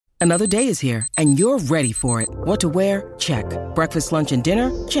Another day is here, and you're ready for it. What to wear? Check. Breakfast, lunch, and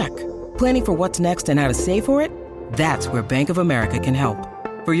dinner? Check. Planning for what's next and how to save for it? That's where Bank of America can help.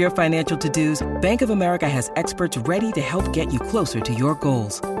 For your financial to-dos, Bank of America has experts ready to help get you closer to your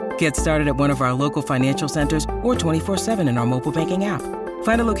goals. Get started at one of our local financial centers or 24/7 in our mobile banking app.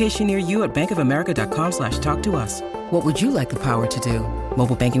 Find a location near you at bankofamerica.com/talktous. What would you like the power to do?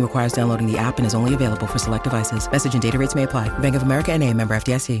 Mobile banking requires downloading the app and is only available for select devices. Message and data rates may apply. Bank of America N.A., member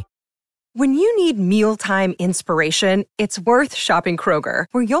FDIC. When you need mealtime inspiration, it's worth shopping Kroger,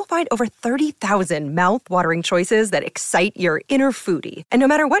 where you'll find over 30,000 mouth-watering choices that excite your inner foodie. And no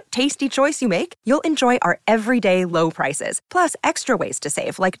matter what tasty choice you make, you'll enjoy our everyday low prices, plus extra ways to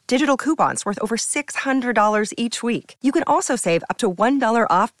save, like digital coupons worth over $600 each week. You can also save up to $1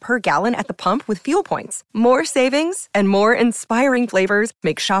 off per gallon at the pump with fuel points. More savings and more inspiring flavors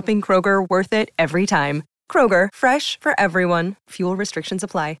make shopping Kroger worth it every time. Kroger, fresh for everyone. Fuel restrictions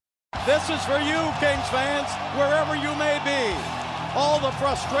apply. This is for you, Kings fans, wherever you may be. All the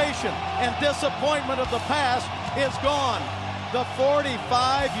frustration and disappointment of the past is gone. The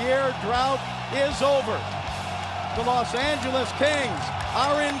 45-year drought is over. The Los Angeles Kings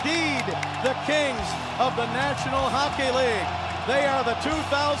are indeed the kings of the National Hockey League. They are the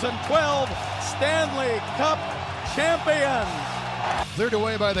 2012 Stanley Cup champions. Cleared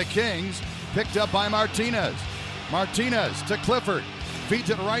away by the Kings, picked up by Martinez. Martinez to Clifford. Feed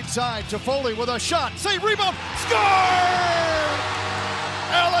to the right side to Foley with a shot. Save, rebound, score!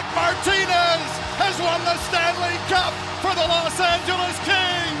 Alec Martinez has won the Stanley Cup for the Los Angeles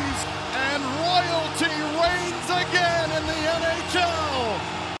Kings. And royalty reigns again in the NHL.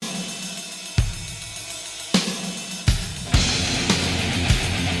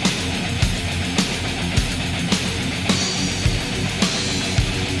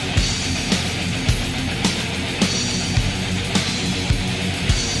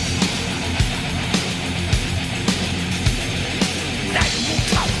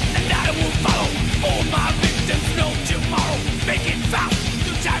 All my victims know tomorrow. Make it fast,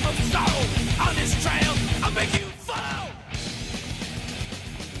 new time of sorrow. On this trail, I'll make you follow.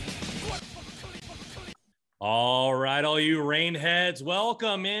 All right, all you rain heads,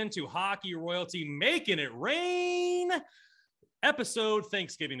 welcome into Hockey Royalty Making It Rain. Episode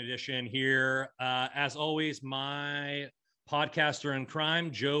Thanksgiving edition here. As always, my podcaster in crime,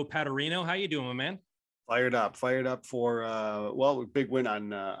 Joe Paterino. How you doing, my man? Fired up for big win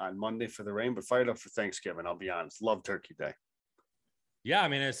on Monday for the Rain, but fired up for Thanksgiving. I'll be honest, love Turkey Day. Yeah,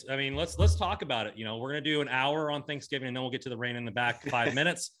 let's talk about it. You know, we're gonna do an hour on Thanksgiving, and then we'll get to the Rain in the back 5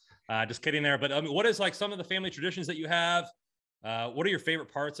 minutes. Just kidding there, but what is like some of the family traditions that you have? What are your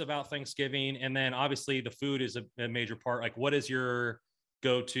favorite parts about Thanksgiving? And then obviously the food is a major part. Like, what is your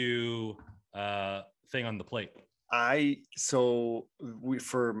go-to thing on the plate?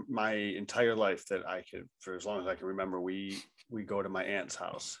 For my entire life for as long as I can remember, we go to my aunt's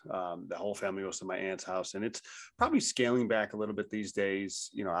house. The whole family goes to my aunt's house, and it's probably scaling back a little bit these days.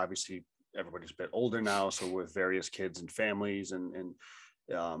 You know, obviously everybody's a bit older now, so with various kids and families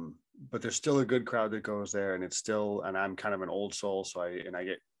but there's still a good crowd that goes there, and I'm kind of an old soul. So I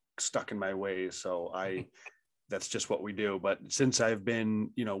get stuck in my ways. So that's just what we do. But since I've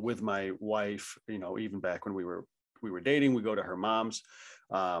been, with my wife, even back when we were dating, we go to her mom's.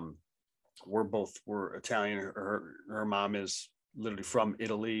 We're Italian. Her mom is literally from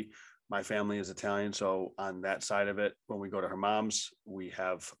Italy. My family is Italian. So on that side of it, when we go to her mom's, we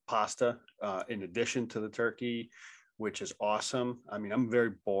have pasta in addition to the turkey, which is awesome. I mean, I'm a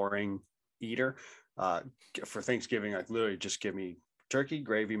very boring eater. For Thanksgiving, I literally just give me turkey,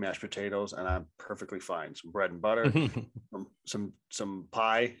 gravy, mashed potatoes, and I'm perfectly fine. Some bread and butter, some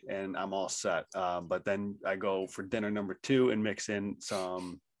pie, and I'm all set. But then I go for dinner number 2 and mix in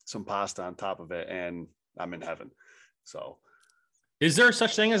some pasta on top of it, and I'm in heaven. So, is there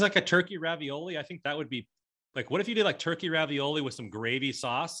such thing as like a turkey ravioli? I think that would be like, what if you did like turkey ravioli with some gravy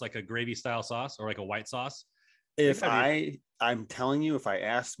sauce, like a gravy style sauce, or like a white sauce? I'm telling you, if I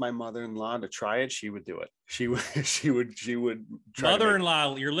asked my mother-in-law to try it, she would do it. She would try.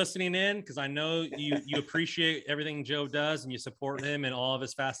 Mother-in-law, you're listening in, because I know you appreciate everything Joe does and you support him in all of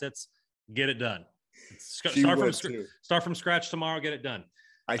his facets. Get it done. Start from scratch tomorrow. Get it done.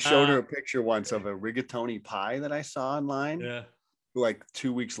 I showed her a picture once of a rigatoni pie that I saw online. Yeah. Like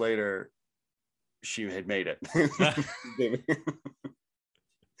 2 weeks later, she had made it.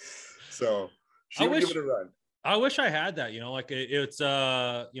 So she would give it a run. I wish I had that, it's,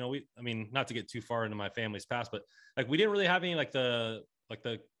 not to get too far into my family's past, but like, we didn't really have any, like the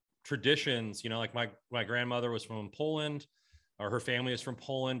traditions, like my grandmother was from Poland, or her family is from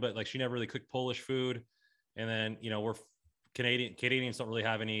Poland, but like, she never really cooked Polish food. And then, we're Canadians don't really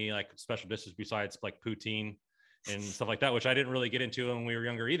have any like special dishes besides like poutine and stuff like that, which I didn't really get into when we were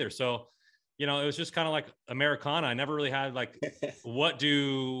younger either. So, you know, it was just kind of like Americana. I never really had like, what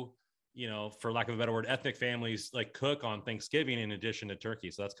do, you know, for lack of a better word, ethnic families like cook on Thanksgiving in addition to turkey.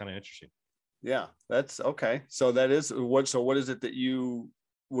 So that's kind of interesting. Yeah, that's okay. So that is what, so what is it that you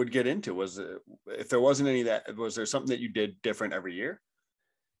would get into? Was it, if there wasn't any that, was there something that you did different every year?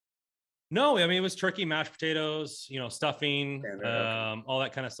 No, I mean, it was turkey, mashed potatoes, you know, stuffing, all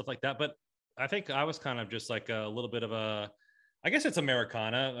that kind of stuff like that. But I think I was kind of just like a little bit of I guess it's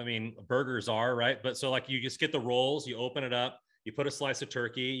Americana. I mean, burgers are, right? But so like you just get the rolls, you open it up, you put a slice of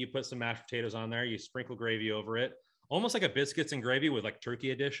turkey, you put some mashed potatoes on there, you sprinkle gravy over it, almost like a biscuits and gravy with like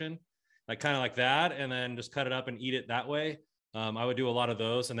turkey edition, like kind of like that. And then just cut it up and eat it that way. I would do a lot of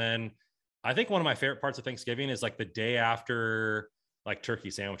those. And then I think one of my favorite parts of Thanksgiving is like the day after like turkey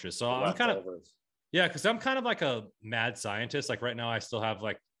sandwiches. So I'm kind of, yeah, because I'm kind of like a mad scientist. Like right now I still have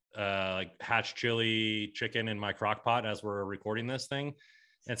like hatch chili chicken in my crock pot as we're recording this thing.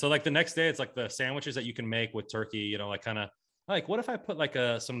 And so like the next day it's like the sandwiches that you can make with turkey, you know, like kind of like, what if I put like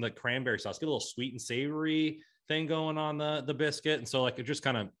some of the cranberry sauce, get a little sweet and savory thing going on the biscuit. And so like it just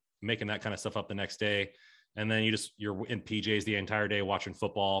kind of making that kind of stuff up the next day. And then you're in PJs the entire day watching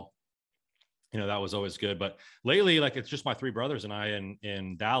football. You know, that was always good. But lately, like it's just my three brothers and I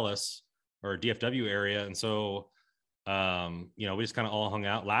in Dallas or DFW area. And so, you know, we just kind of all hung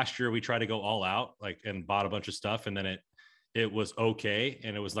out. Last year, we tried to go all out, like, and bought a bunch of stuff. And then it was okay.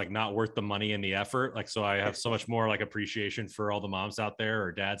 And it was like not worth the money and the effort. Like, so I have so much more like appreciation for all the moms out there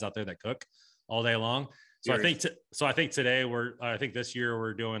or dads out there that cook all day long. So I think today I think this year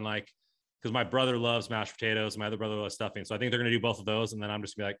we're doing like, because my brother loves mashed potatoes, my other brother loves stuffing. So I think they're going to do both of those. And then I'm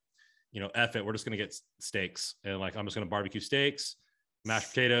just gonna be like, you know, F it, we're just going to get steaks. And like, I'm just going to barbecue steaks, mashed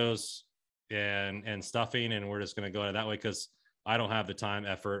potatoes and stuffing. And we're just going to go that way. Cause I don't have the time,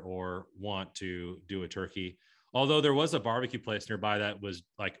 effort, or want to do a turkey. Although there was a barbecue place nearby that was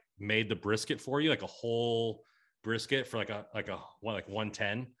like made the brisket for you, like a whole brisket for like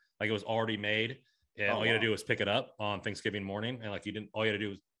 110, like it was already made. And all you had to do was pick it up on Thanksgiving morning. And like, all you had to do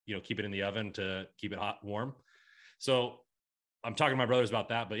was, you know, keep it in the oven to keep it hot, warm. So I'm talking to my brothers about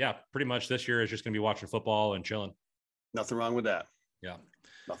that, but yeah, pretty much this year is just going to be watching football and chilling. Nothing wrong with that. Yeah.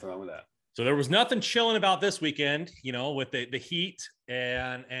 Nothing wrong with that. So there was nothing chilling about this weekend, you know, with the heat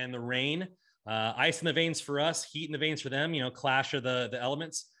and the rain, ice in the veins for us, heat in the veins for them, you know, clash of the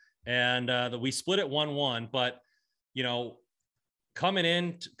elements. And we split it 1-1, but you know, coming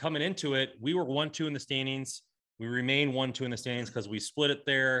into it, we were 1-2 in the standings. We remain 1-2 in the standings because we split it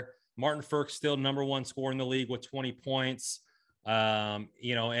there. Martin Ferk still number one scorer in the league with 20 points.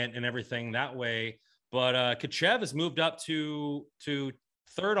 You know, and everything that way. But Kachev has moved up to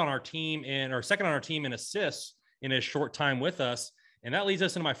third on our team or second on our team in assists in his short time with us. And that leads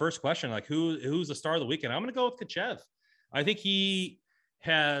us into my first question, like who's the star of the weekend? I'm going to go with Kachev. I think he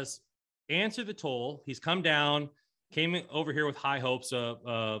has answered the toll. He's come down, came over here with high hopes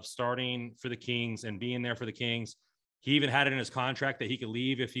of starting for the Kings and being there for the Kings. He even had it in his contract that he could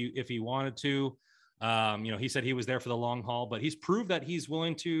leave if he wanted to. You know, he said he was there for the long haul, but he's proved that he's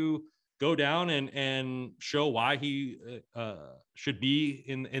willing to go down and show why he should be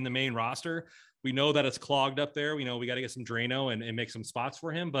in the main roster. We know that it's clogged up there. We know we got to get some Drano and make some spots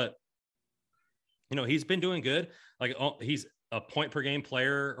for him, but you know, he's been doing good. Like he's a point per game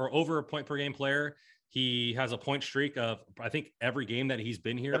player or over a point per game player. He has a point streak of, I think, every game that he's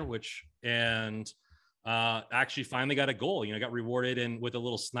been here, actually finally got a goal, you know, got rewarded with a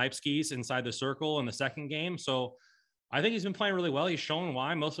little snipe skis inside the circle in the second game. So I think he's been playing really well. He's shown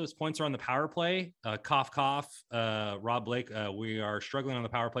why. Most of his points are on the power play. Cough, Rob Blake. We are struggling on the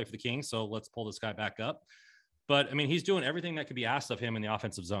power play for the Kings. So let's pull this guy back up. But I mean, he's doing everything that could be asked of him in the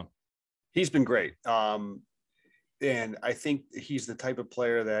offensive zone. He's been great. And I think he's the type of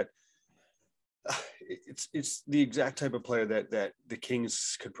player that it's the exact type of player that the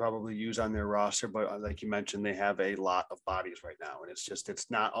Kings could probably use on their roster. But like you mentioned, they have a lot of bodies right now, and it's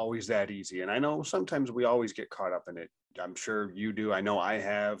not always that easy. And I know sometimes we always get caught up in it. I'm sure you do. I know I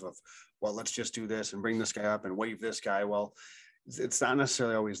have well, let's just do this and bring this guy up and waive this guy. Well, it's not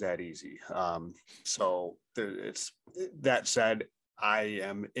necessarily always that easy. So it's that said, I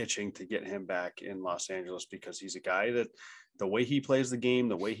am itching to get him back in Los Angeles because he's a guy that the way he plays the game,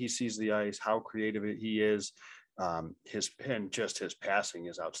 the way he sees the ice, how creative he is, his passing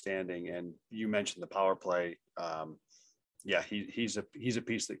is outstanding. And you mentioned the power play. He's a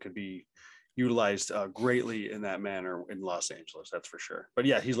piece that could be utilized greatly in that manner in Los Angeles. That's for sure. But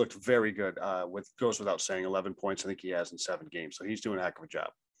yeah, he's looked very good. Goes without saying, 11 points. I think he has in 7 games. So he's doing a heck of a job.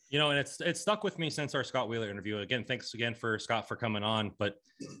 You know, and it's stuck with me since our Scott Wheeler interview. Again, thanks again for Scott for coming on. But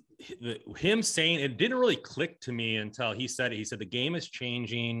him saying it didn't really click to me until he said it. He said the game is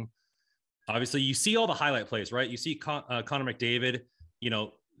changing. Obviously, you see all the highlight plays, right? You see Connor McDavid, you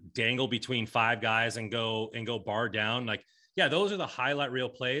know, dangle between 5 guys and go bar down. Like, yeah, those are the highlight reel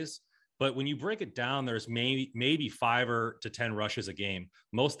plays. But when you break it down, there's maybe 5 to 10 rushes a game.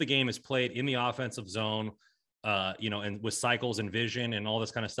 Most of the game is played in the offensive zone. You know, and with cycles and vision and all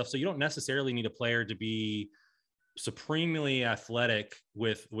this kind of stuff. So you don't necessarily need a player to be supremely athletic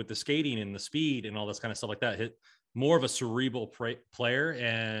with the skating and the speed and all this kind of stuff like that. More of a cerebral player,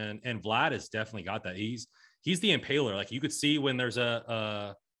 and Vlad has definitely got that. He's the impaler. Like, you could see when there's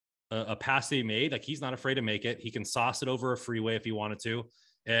a pass that he made, like, he's not afraid to make it. He can sauce it over a freeway if he wanted to.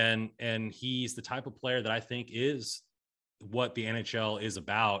 And he's the type of player that I think is what the NHL is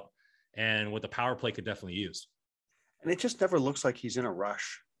about, and what the power play could definitely use. And it just never looks like he's in a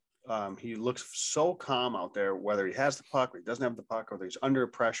rush. He looks so calm out there, whether he has the puck or he doesn't have the puck, or he's under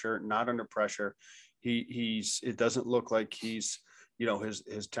pressure, not under pressure. It doesn't look like he's, you know, his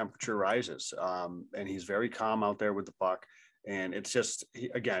temperature rises. And he's very calm out there with the puck. And it's just,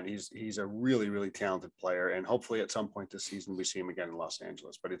 he's a really, really talented player. And hopefully at some point this season, we see him again in Los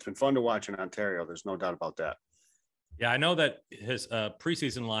Angeles. But it's been fun to watch in Ontario. There's no doubt about that. Yeah, I know that his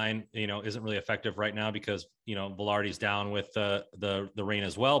preseason line, you know, isn't really effective right now because, you know, Velarde's down with the rain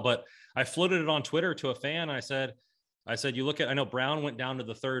as well. But I floated it on Twitter to a fan. I said, you look at, I know Brown went down to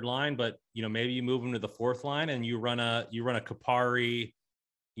the 3rd line, but, you know, maybe you move him to the 4th line and you run a Kupari,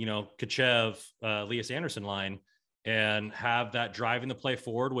 you know, Kachev, Elias Anderson line, and have that driving the play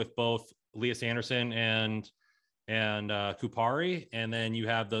forward with both Elias Anderson and Kupari, and then you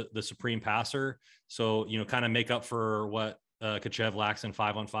have the supreme passer. So, you know, kind of make up for what Kachev lacks in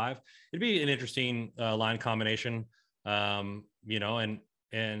 5-on-5. It'd be an interesting line combination, you know,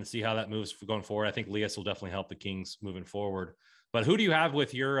 and see how that moves going forward. I think Elias will definitely help the Kings moving forward. But who do you have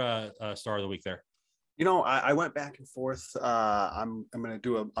with your star of the week there? You know, I went back and forth. I'm going to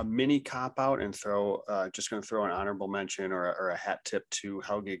do a mini cop out and just going to throw an honorable mention or a hat tip to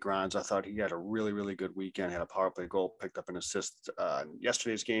Helge Grans. I thought he had a really, really good weekend. Had a power play goal, picked up an assist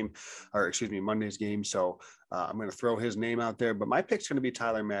Monday's game. So I'm going to throw his name out there. But my pick's going to be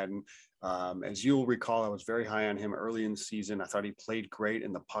Tyler Madden. As you'll recall, I was very high on him early in the season. I thought he played great,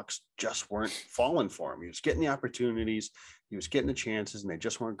 and the pucks just weren't falling for him. He was getting the opportunities, he was getting the chances, and they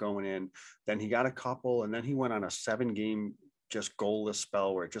just weren't going in. Then he got a couple, and then he went on a 7-game just goalless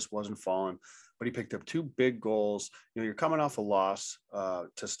spell where it just wasn't falling. But he picked up 2 big goals. You know, you're coming off a loss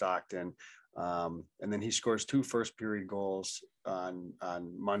to Stockton. And then he scores 2 first-period goals on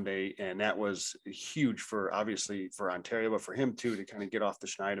Monday, and that was huge for Ontario, but for him too, to kind of get off the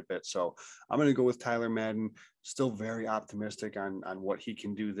schneid a bit. So I'm going to go with Tyler Madden. Still very optimistic on what he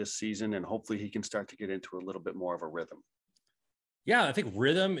can do this season, and hopefully he can start to get into a little bit more of a rhythm. Yeah, I think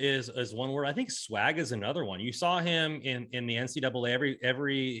rhythm is one word. I think swag is another one. You saw him in the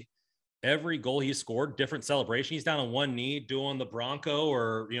NCAA every goal he scored, different celebration. He's down on one knee doing the Bronco,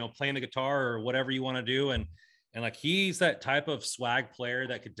 or, you know, playing the guitar or whatever you want to do. And like, he's that type of swag player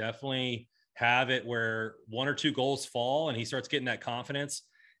that could definitely have it where 1 or 2 goals fall and he starts getting that confidence,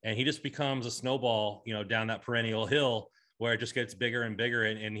 and he just becomes a snowball, you know, down that perennial hill where it just gets bigger and bigger,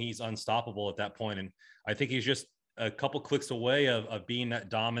 and he's unstoppable at that point. And I think he's just a couple clicks away of being that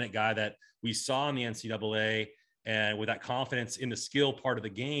dominant guy that we saw in the NCAA, and with that confidence in the skill part of the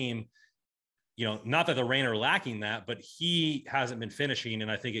game. You know, not that the Reign are lacking that, but he hasn't been finishing,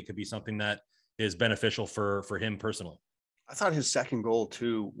 and I think it could be something that is beneficial for him personally. I thought his second goal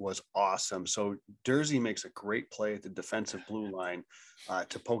too was awesome. So Durzi makes a great play at the defensive blue line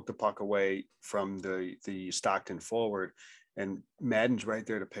to poke the puck away from the Stockton forward, and Madden's right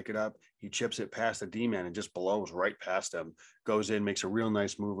there to pick it up. He chips it past the D-man and just blows right past him, goes in, makes a real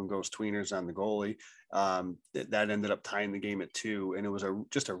nice move, and goes tweeners on the goalie. That ended up tying the game at 2. And it was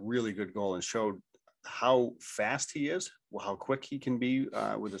just a really good goal, and showed how fast he is, how quick he can be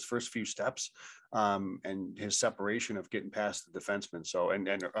with his first few steps, and his separation of getting past the defenseman. So, and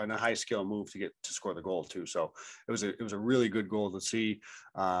a high skill move to score the goal too. So it was a really good goal to see.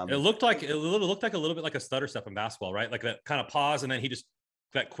 It looked like a little bit like a stutter step in basketball, right? Like that kind of pause, and then he just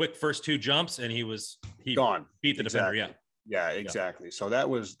that quick first 2 jumps, and he gone, beat the defender. Yeah. Yeah, exactly. So that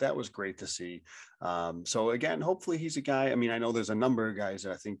was great to see. So again, hopefully he's a guy. I mean, I know there's a number of guys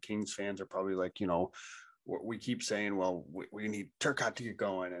that I think Kings fans are probably like, you know, we keep saying, well, we need Turcotte to get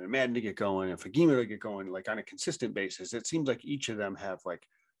going and Madden to get going and Fagima to get going, like on a consistent basis. It seems like each of them have like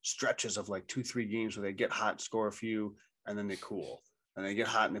stretches of like 2-3 games where they get hot, score a few, and then they cool, and they get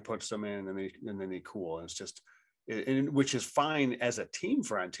hot and they put some in, and then they cool. And it's just, which is fine as a team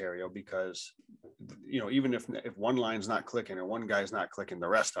for Ontario because, even if one line's not clicking or one guy's not clicking, the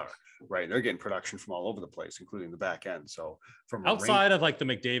rest are, right? They're getting production from all over the place, including the back end. So from outside of like the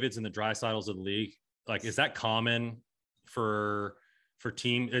McDavids and the Dreisaitl's of the league, like, is that common for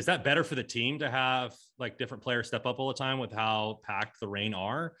team? Is that better for the team to have like different players step up all the time with how packed the Reign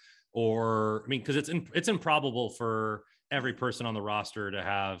are? Or, I mean, because it's improbable for every person on the roster to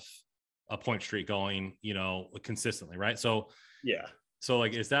have a point streak going, consistently, right? So yeah. So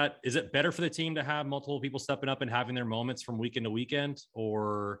like, is it better for the team to have multiple people stepping up and having their moments from weekend to weekend,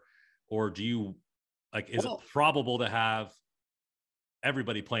 or do you is it probable to have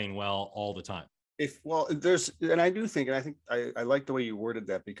everybody playing well all the time? And I do think, and I think I like the way you worded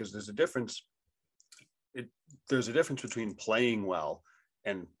that, because there's a difference. There's a difference between playing well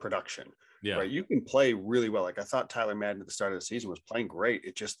and production. Yeah. Right. You can play really well. Like I thought Tyler Madden at the start of the season was playing great.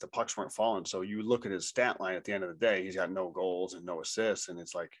 It just, the pucks weren't falling. So you look at his stat line at the end of the day, he's got no goals and no assists. And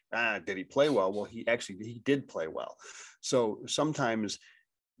it's like, did he play well? Well, he did play well. So sometimes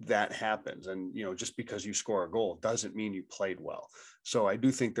that happens. And, just because you score a goal doesn't mean you played well. So I do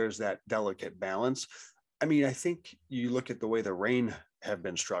think there's that delicate balance. I mean, I think you look at the way the Reign have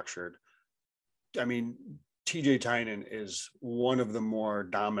been structured. I mean, TJ Tynan is one of the more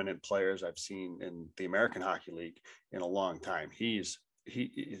dominant players I've seen in the American Hockey League in a long time. He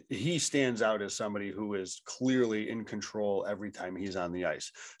stands out as somebody who is clearly in control every time he's on the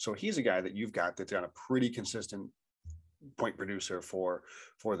ice. So he's a guy that you've got that's on a pretty consistent point producer for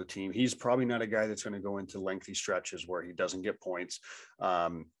the team. He's probably not a guy that's going to go into lengthy stretches where he doesn't get points.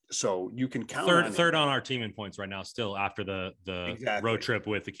 So you can count third on our team in points right now, still after the exactly. road trip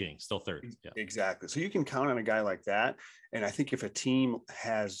with the Kings, still third. Yeah. Exactly. So you can count on a guy like that. And I think if a team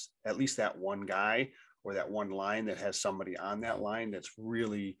has at least that one guy or that one line that has somebody on that line that's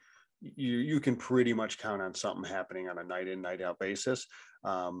really, you can pretty much count on something happening on a night in, night out basis.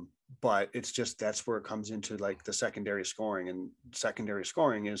 But it's just, that's where it comes into like the secondary scoring, and secondary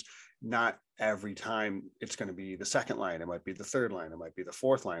scoring is not every time it's going to be the second line. It might be the third line. It might be the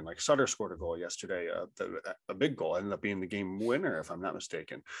fourth line. Like Sutter scored a goal yesterday, a big goal, ended up being the game winner, if I'm not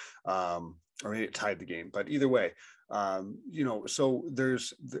mistaken. Or maybe it tied the game, but either way, so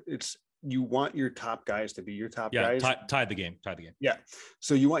you want your top guys to be your top guys. Tied the game. Yeah.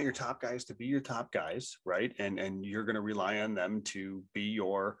 So you want your top guys to be your top guys, right? And you're going to rely on them to be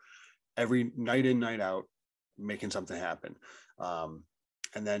your every night in, night out, making something happen.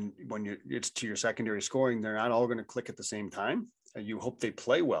 And then when it's to your secondary scoring, they're not all going to click at the same time. You hope they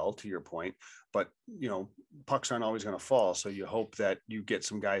play well, to your point, but pucks aren't always going to fall. So you hope that you get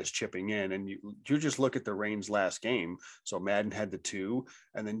some guys chipping in, and you just look at the Reign's last game. So Madden had the 2,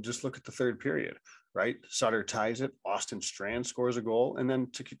 and then just look at the third period, right? Sutter ties it. Austin Strand scores a goal, and then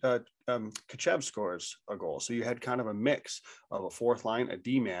Tkachev scores a goal. So you had kind of a mix of a fourth line, a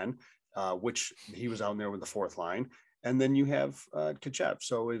D-man, which he was out there with the fourth line. And then you have Tkachev.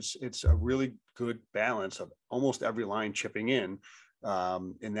 So it's a really good balance of almost every line chipping in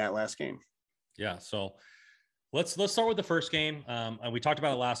that last game. Yeah. So let's start with the first game. And we talked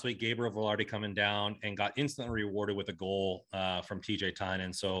about it last week. Gabriel Vilardi coming down and got instantly rewarded with a goal from TJ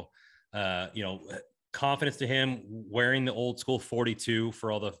Tynan. So, confidence to him wearing the old school 42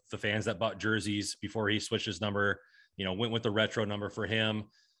 for all the fans that bought jerseys before he switched his number, went with the retro number for him.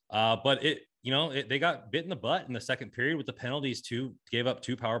 But they got bit in the butt in the second period with the penalties too, gave up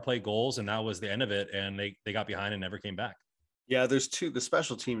 2 power play goals, and that was the end of it. And they got behind and never came back. Yeah, there's 2. The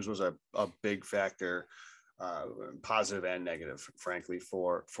special teams was a big factor, positive and negative, frankly,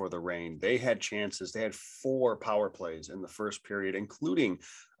 for the Reign. They had chances. They had 4 power plays in the first period, including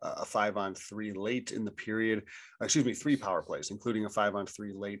a 5-on-3 late in the period. 3 power plays, including a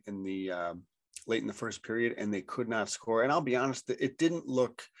 5-on-3 late in the first period, and they could not score. And I'll be honest, it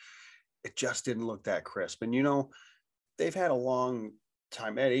just didn't look that crisp. And, they've had a long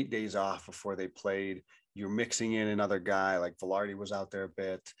time, at 8 days off before they played. You're mixing in another guy, like Vilardi was out there a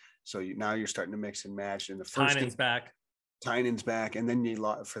bit. So now you're starting to mix and match. In the first Tynan's back. And then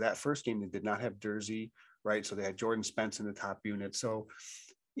for that first game, they did not have Jersey, right? So they had Jordan Spence in the top unit. So,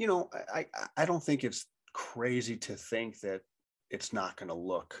 I don't think it's crazy to think that it's not going to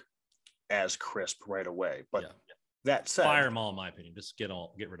look as crisp right away. But that said, fire them all, in my opinion. Just get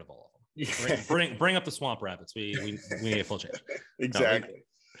rid of all of them. Bring up the swamp rabbits. We need a full change. Exactly.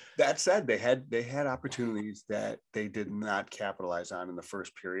 That said, they had opportunities that they did not capitalize on in the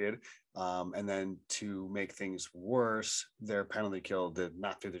first period. And then to make things worse, their penalty kill did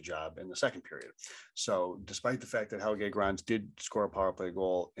not do the job in the second period. So despite the fact that Helge Grans did score a power play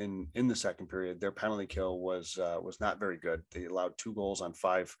goal in the second period, their penalty kill was not very good. They allowed 2 goals on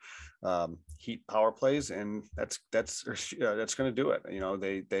 5 Heat power plays, and that's going to do it. You know,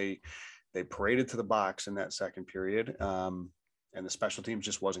 they paraded to the box in that second period. And the special teams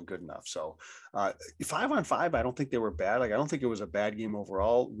just wasn't good enough. So 5-on-5, I don't think they were bad. Like, I don't think it was a bad game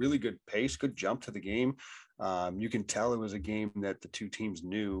overall. Really good pace, good jump to the game. You can tell it was a game that the two teams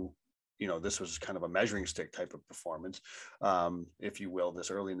knew, you know, this was kind of a measuring stick type of performance, if you will, this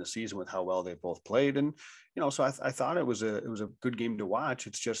early in the season with how well they both played. And, you know, so I thought it was a good game to watch.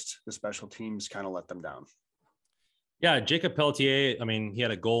 It's just the special teams kind of let them down. Yeah, Jacob Pelletier, I mean, he had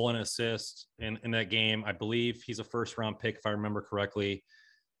a goal and assist in that game. I believe he's a first-round pick, if I remember correctly.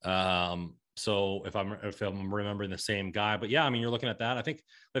 So if I'm remembering the same guy. But yeah, I mean, you're looking at that. I think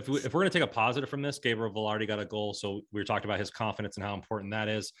if we're going to take a positive from this, Gabriel Velarde got a goal. So we were talking about his confidence and how important that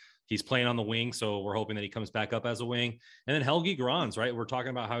is. He's playing on the wing, so we're hoping that he comes back up as a wing. And then Helge Grans, right? We're talking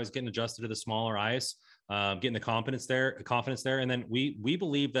about how he's getting adjusted to the smaller ice, getting the confidence there. And then we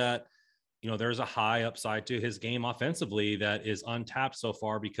believe that, you know, there's a high upside to his game offensively that is untapped so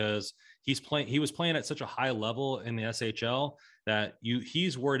far, because he was playing at such a high level in the SHL that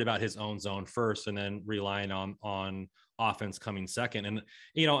he's worried about his own zone first and then relying on offense coming second. And,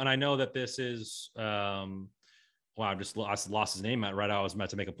 you know, and I know that this is, I just lost his name right. I was meant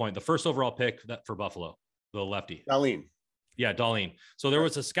to make a point. The first overall pick for Buffalo, the lefty. Dahlin. Yeah, Dahlin. So there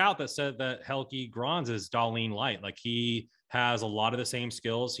was a scout that said that Helge Grans is Dahlin light. Like, he has a lot of the same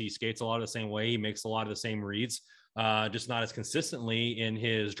skills. He skates a lot of the same way. He makes a lot of the same reads, just not as consistently in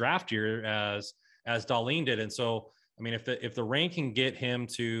his draft year as Dahlin did. And so, I mean, if the Reign can get him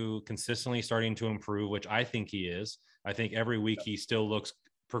to consistently starting to improve, which I think he is, I think every week he still looks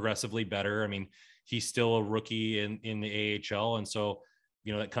progressively better. I mean, he's still a rookie in the AHL. And so,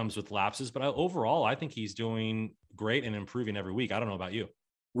 you know, that comes with lapses, but overall, I think he's doing great and improving every week. I don't know about you.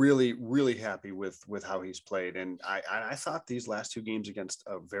 Really, really happy with how he's played. And I thought these last 2 games against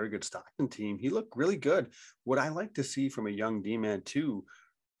a very good Stockton team, he looked really good. What I like to see from a young D-man too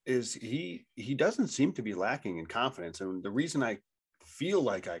is he doesn't seem to be lacking in confidence. And the reason I feel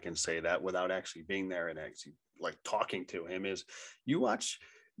like I can say that without actually being there and actually like talking to him is, you watch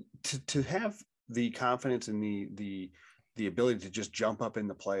to have the confidence and the ability to just jump up in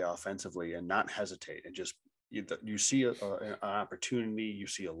the play offensively and not hesitate, and just you see an opportunity, you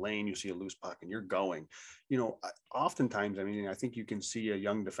see a lane, you see a loose puck, and you're going. You know, oftentimes, I mean, I think you can see a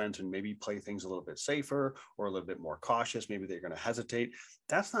young defenseman maybe play things a little bit safer or a little bit more cautious. Maybe they're going to hesitate.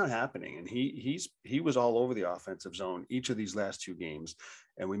 That's not happening. And he was all over the offensive zone each of these last 2 games.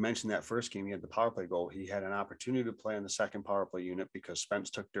 And we mentioned that first game, he had the power play goal. He had an opportunity to play on the second power play unit because Spence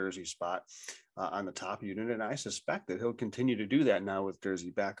took Durzee's spot on the top unit. And I suspect that he'll continue to do that now with Durze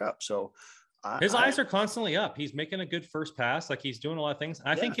back up. So his eyes are constantly up. He's making a good first pass. Like, he's doing a lot of things. And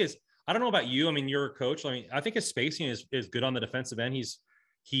I think I don't know about you. I mean, you're a coach. I mean, I think his spacing is good on the defensive end.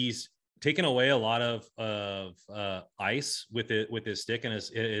 He's taken away a lot of ice with his stick and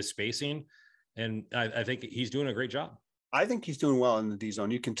his spacing. And I think he's doing a great job. I think he's doing well in the D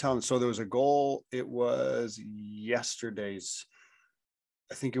zone. You can tell. So there was a goal. It was yesterday's.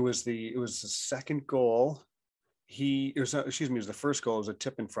 I think it was the second goal. It was the first goal. It was a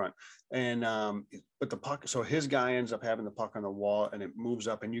tip in front, and but the puck. So his guy ends up having the puck on the wall, and it moves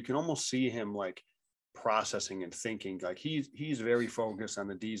up, and you can almost see him like processing and thinking. Like, he's very focused on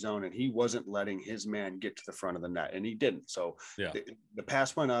the D zone, and he wasn't letting his man get to the front of the net, and he didn't. So yeah, the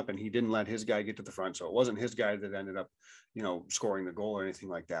pass went up, and he didn't let his guy get to the front. So it wasn't his guy that ended up, you know, scoring the goal or anything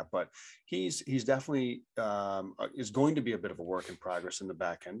like that. But he's definitely is going to be a bit of a work in progress in the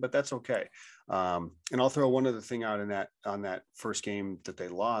back end, but that's okay. And I'll throw one other thing out on that first game that they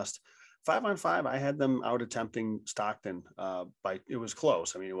lost. 5-on-5, I had them out attempting Stockton it was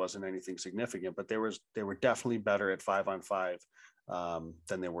close. I mean, it wasn't anything significant, but they were definitely better at 5-on-5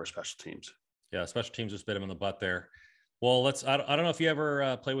 than they were special teams. Yeah, special teams just bit him in the butt there. Well, I don't know if you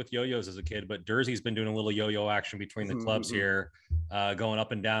ever play with yo-yos as a kid, but Durzee's been doing a little yo-yo action between the clubs here, going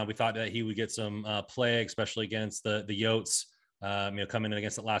up and down. We thought that he would get some play, especially against the Yotes, coming in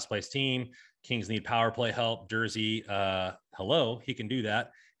against the last place team. Kings need power play help. Durze, he can do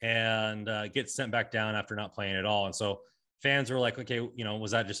that, and gets sent back down after not playing at all. And so fans were like, okay, you know,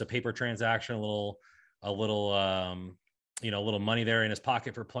 was that just a paper transaction, a little money there in his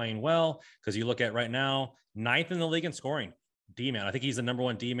pocket for playing well? Because you look at right now, 9th in the league in scoring. D-man. I think he's the number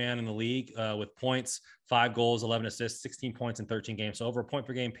one D-man in the league with points, 5 goals, 11 assists, 16 points in 13 games. So over a point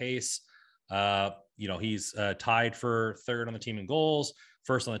per game pace. He's tied for third on the team in goals,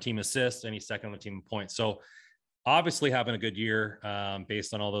 first on the team assists, and he's second on the team in points. So obviously having a good year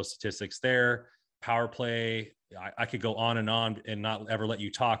based on all those statistics there. Power play, I could go on and not ever let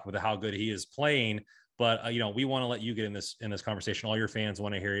you talk with how good he is playing. But we want to let you get in this conversation. All your fans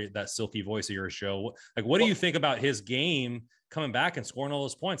want to hear that silky voice of yours, Joe. Like, what do you think about his game coming back and scoring all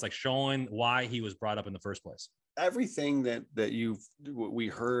those points, like showing why he was brought up in the first place? Everything that we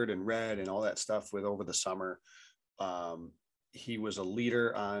heard and read and all that stuff with over the summer, he was a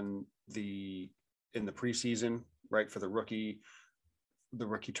leader in the preseason, right, for the rookie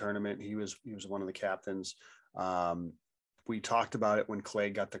tournament. He was one of the captains. We talked about it when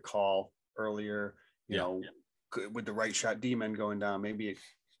Clay got the call earlier. With the right shot D-men going down, maybe it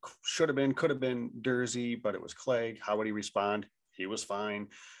could have been Durzi, but it was Clay. How would he respond? He was fine.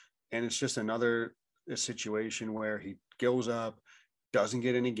 And it's just another situation where he goes up, doesn't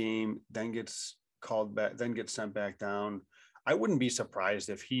get any game, then gets called back, then gets sent back down. I wouldn't be surprised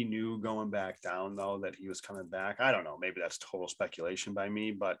if he knew going back down, though, that he was coming back. I don't know. Maybe that's total speculation by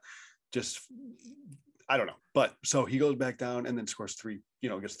me, but I don't know. But so he goes back down and then scores 3,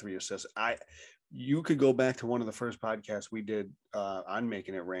 gets 3 assists. You could go back to one of the first podcasts we did on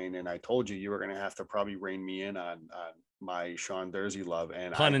Making It Rain, and I told you were going to have to probably rein me in on my Sean Durzi love.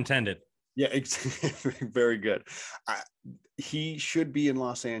 And pun intended. Yeah, very good. He should be in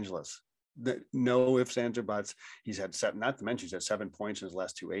Los Angeles. No ifs, ands, or buts. He's had 7, not to mention he's had 7 points in his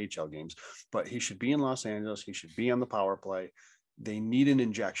last 2 AHL games, but he should be in Los Angeles. He should be on the power play. They need an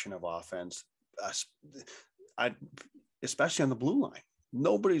injection of offense, especially on the blue line.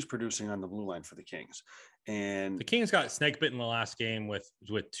 Nobody's producing on the blue line for the Kings. And the Kings got snake bitten the last game with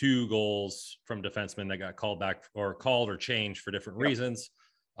 2 goals from defensemen that got called or changed for different reasons.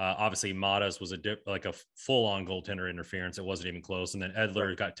 Obviously Matas was a full-on goaltender interference. It wasn't even close. And then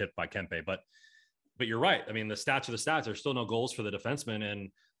Edler got tipped by Kempe, but you're right. I mean, the stats are the stats. There's still no goals for the defenseman,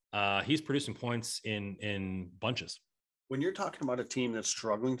 and he's producing points in bunches. When you're talking about a team that's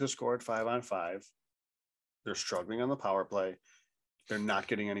struggling to score at 5-on-5, they're struggling on the power play. They're not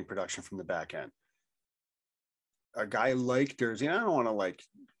getting any production from the back end. A guy like Durzi, I don't want to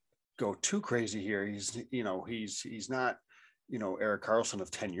go too crazy here. He's not, Erik Karlsson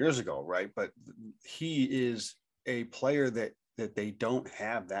of 10 years ago, right? But he is a player that they don't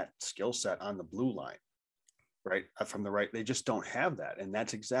have that skill set on the blue line, right? From the right, they just don't have that. And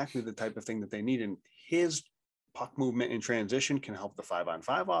that's exactly the type of thing that they need. And his puck movement in transition can help the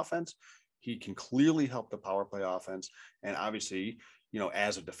 5-on-5 offense. He can clearly help the power play offense. And obviously,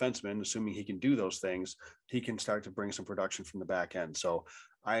 as a defenseman, assuming he can do those things, he can start to bring some production from the back end. So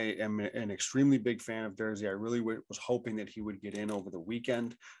I am an extremely big fan of Durzi. I really was hoping that he would get in over the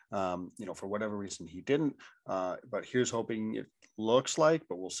weekend. For whatever reason he didn't. But here's hoping. It looks like,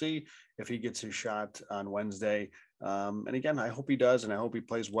 but we'll see if he gets his shot on Wednesday. And again, I hope he does, and I hope he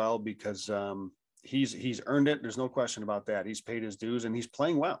plays well because he's earned it. There's no question about that. He's paid his dues and he's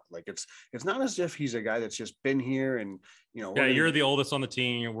playing well. Like it's not as if he's a guy that's just been here and, you're the oldest on the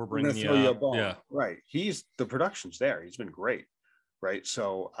team. We're bringing you up. Yeah. Right. The production's there. He's been great. Right.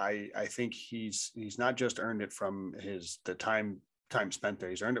 So I think he's not just earned it from the time spent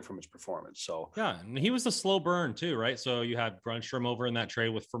there. He's earned it from his performance. So yeah. And he was a slow burn too, right? So you had Grundstrom over in that trade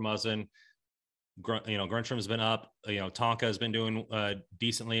with Formuzzin. Grundstrom's been up, Tonka has been doing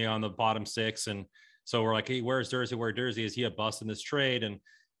decently on the bottom 6. And so we're like, hey, where's Durzi? Where Durzi? Is he a bust in this trade? And,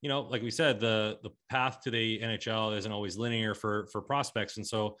 like we said, the path to the NHL isn't always linear for prospects. And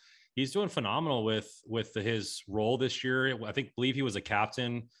so he's doing phenomenal with his role this year. Believe he was a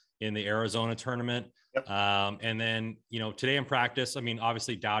captain in the Arizona tournament. Yep. And then, today in practice,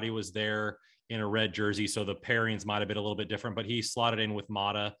 obviously Doughty was there in a red jersey. So the pairings might've been a little bit different, but he slotted in with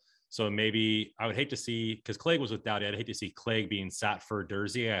Mata. So maybe I would hate to see, because Clegg was with Doughty, I'd hate to see Clegg being sat for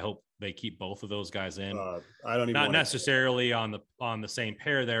Durzi. I hope they keep both of those guys in. I don't even not necessarily on the same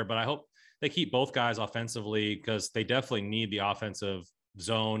pair there, but I hope they keep both guys offensively because they definitely need the offensive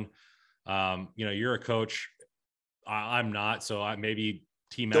zone. You're a coach. I'm not, so maybe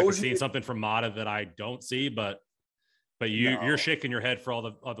T-Mac is seeing something from Mata that I don't see, but you're shaking your head for all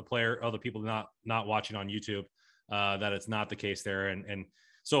the people not watching on YouTube that it's not the case there. And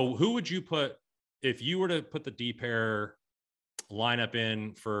so who would you put if you were to put the D pair lineup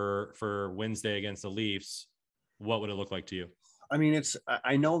in for Wednesday against the Leafs? What would it look like to you?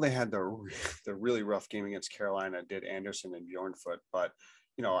 I know they had the really rough game against Carolina, did Anderson and Bjornfoot, but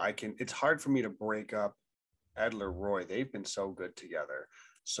it's hard for me to break up Edler, Roy. They've been so good together.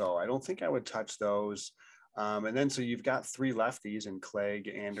 So I don't think I would touch those. And then so you've got three lefties in Clegg,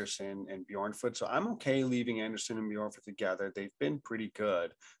 Anderson, and Bjornfot. So I'm okay leaving Anderson and Bjornfot together. They've been pretty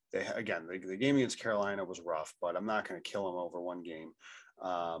good. The game against Carolina was rough, but I'm not going to kill them over one game.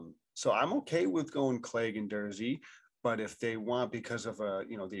 So I'm okay with going Clegg and Durzi. But if they want, because of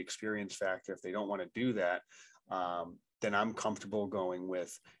the experience factor, if they don't want to do that, then I'm comfortable going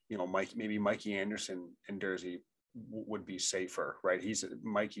with, maybe Mikey Anderson and Durzi would be safer, right?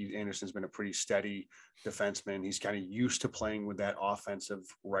 Mikey Anderson's been a pretty steady defenseman. He's kind of used to playing with that offensive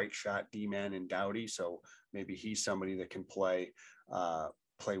right shot D-man and Doughty. So maybe he's somebody that can play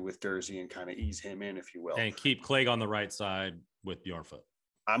with Durzi and kind of ease him in, if you will. And keep Clegg on the right side with Bjornfot.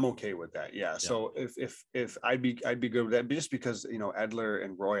 I'm okay with that. Yeah. So if I'd be good with that, just because, Edler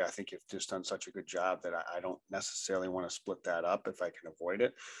and Roy, I think have just done such a good job that I don't necessarily want to split that up if I can avoid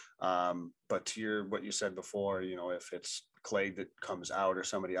it. But to what you said before, if it's Clegg that comes out or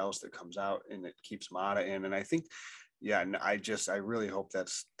somebody else that comes out and it keeps Mata in. And I think, and I really hope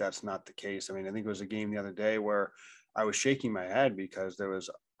that's not the case. I mean, I think it was a game the other day where I was shaking my head because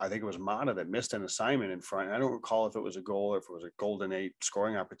I think it was Mata that missed an assignment in front. And I don't recall if it was a goal or if it was a golden 8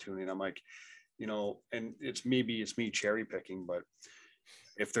 scoring opportunity. And I'm like, and it's me cherry picking, but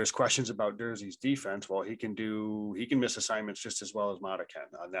if there's questions about Durzi's defense, well, he can miss assignments just as well as Mata can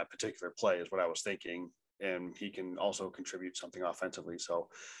on that particular play is what I was thinking. And he can also contribute something offensively. So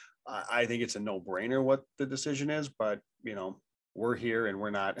I think it's a no brainer what the decision is, but we're here and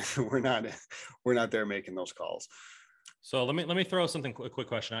we're not there making those calls. So let me throw a quick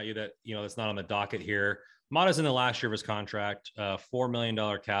question at you that, that's not on the docket here. Mata's in the last year of his contract, $4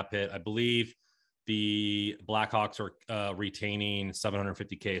 million cap hit. I believe the Blackhawks are retaining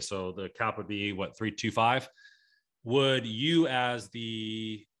 $750K. So the cap would be what, $325. Would you, as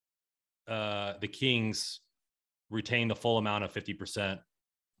the Kings, retain the full amount of 50%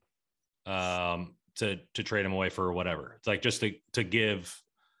 to trade him away for whatever? It's like just to give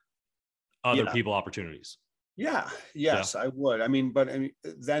other people opportunities. Yeah. Yes, yeah. I would. But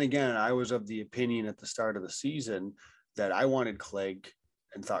then again, I was of the opinion at the start of the season that I wanted Clegg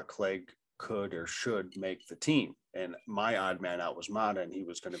and thought Clegg could or should make the team. And my odd man out was Mata, and he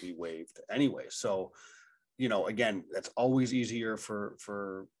was going to be waived anyway. So, again, that's always easier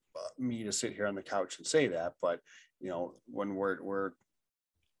for me to sit here on the couch and say that. But, when we're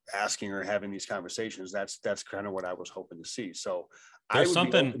asking or having these conversations, that's kind of what I was hoping to see. So there's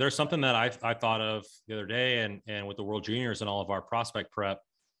something that I thought of the other day, and with the World Juniors and all of our prospect prep,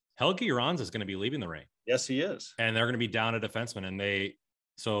 Helge Jurans is going to be leaving the Reign. Yes, he is. And they're going to be down a defenseman. And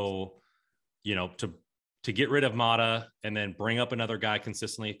to get rid of Mata and then bring up another guy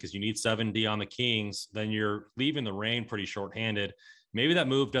consistently, because you need 7D on the Kings, then you're leaving the Reign pretty shorthanded. Maybe that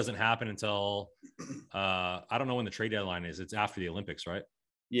move doesn't happen until I don't know when the trade deadline is. It's after the Olympics, right?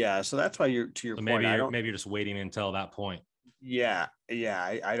 Yeah. So that's why maybe you're just waiting until that point. Yeah.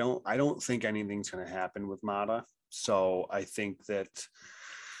 I don't think anything's going to happen with Mata. So I think that,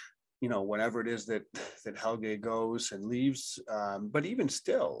 whenever it is that Helge goes and leaves, but even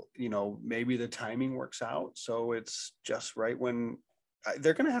still, maybe the timing works out. So it's just right when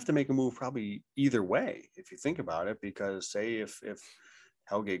they're going to have to make a move probably either way, if you think about it, because say if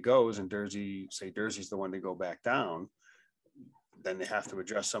Helge goes and Durzi's the one to go back down, then they have to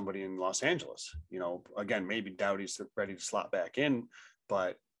address somebody in Los Angeles. Again, maybe Doughty's ready to slot back in,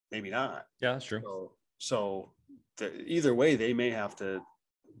 but maybe not. Yeah, that's true. So either way, they may have to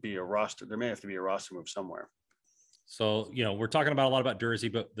be a roster. There may have to be a roster move somewhere. So, we're talking about a lot about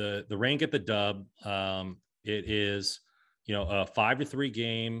Durzi, but the Reign get the dub. It is, a 5-3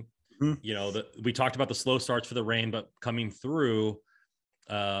 game. Mm-hmm. We talked about the slow starts for the Reign, but coming through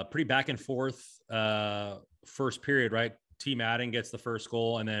pretty back and forth first period, right? T. Madden gets the first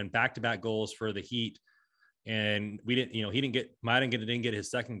goal, and then back-to-back goals for the Heat. And we didn't, Madden didn't get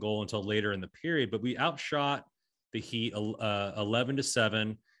his second goal until later in the period, but we outshot the Heat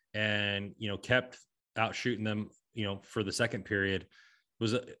 11-7 and, kept out shooting them, for the second period. It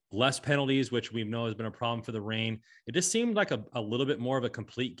was less penalties, which we know has been a problem for the Reign. It just seemed like a little bit more of a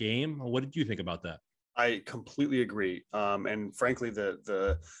complete game. What did you think about that? I completely agree. And frankly,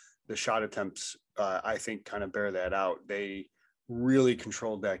 the shot attempts, I think, kind of bear that out. They really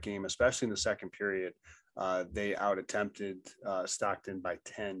controlled that game, especially in the second period. They out attempted Stockton by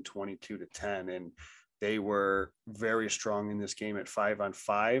 22-10, and they were very strong in this game at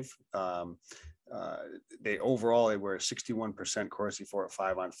 5-on-5. They were 61% Corsi for at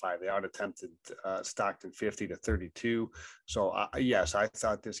 5-on-5. They out attempted Stockton 50-32. So yes, I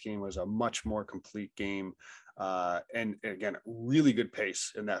thought this game was a much more complete game. And again, really good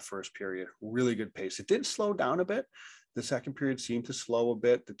pace in that first period, really good pace. It did slow down a bit. the second period seemed to slow a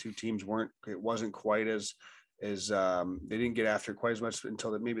bit. The two teams it wasn't quite as they didn't get after quite as much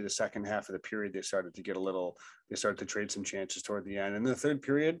until maybe the second half of the period. They started to trade some chances toward the end. And the third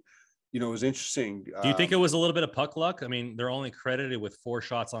period, it was interesting. Do you think it was a little bit of puck luck? I mean, they're only credited with 4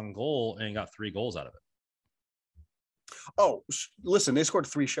 shots on goal and got 3 goals out of it. Oh, listen, they scored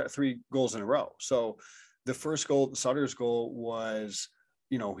 3 goals in a row. So the first goal, Sutter's goal, was,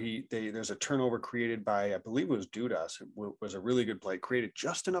 there's a turnover created by, I believe it was Dudas. It was a really good play, created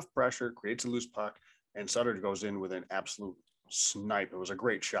just enough pressure, creates a loose puck, and Sutter goes in with an absolute snipe. It was a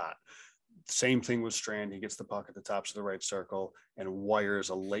great shot. Same thing with Strand. He gets the puck at the tops of the right circle and wires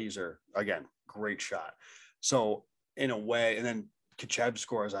a laser. Again, great shot. So in a way, and then Kachev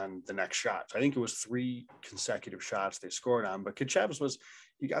scores on the next shot. So I think it was 3 consecutive shots they scored on, but Kachev's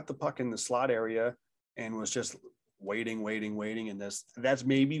he got the puck in the slot area and was just waiting. And that's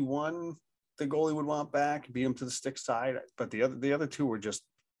maybe one the goalie would want back, beat him to the stick side. But the other 2 were just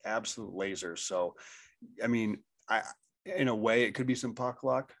absolute lasers. So, I mean, in a way, it could be some puck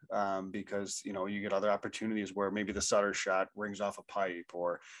luck because, you get other opportunities where maybe the Sutter shot rings off a pipe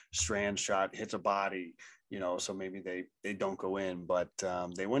or Strand shot hits a body, so maybe they don't go in, but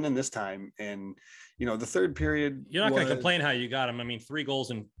they went in this time. And, the third period. You're not going to complain how you got them. I mean, 3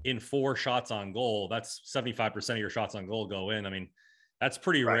 goals in 4 shots on goal. That's 75% of your shots on goal go in. I mean, that's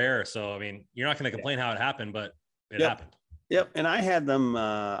pretty rare. So, I mean, you're not going to complain how it happened, but it happened. Yep. And I had them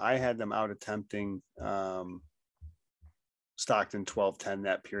out attempting Stockton 12-10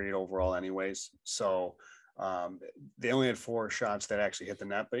 that period overall anyways. So they only had 4 shots that actually hit the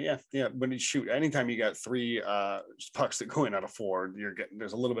net, but when you shoot, anytime you got 3 pucks that go in out of 4,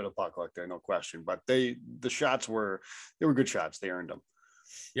 there's a little bit of puck luck there, no question, but the shots were good shots. They earned them.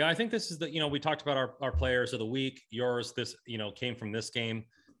 Yeah. I think this is we talked about our players of the week. Yours, this, came from this game.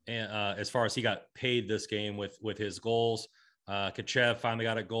 And as far as he got paid this game with his goals, Kachev finally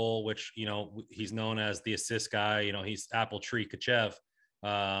got a goal, which, he's known as the assist guy. He's apple tree Kachev.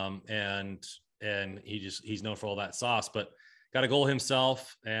 And he's known for all that sauce, but got a goal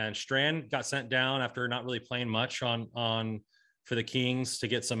himself. And Strand got sent down after not really playing much for the Kings to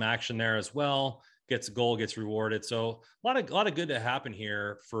get some action there as well. Gets a goal, gets rewarded. So a lot of good to happen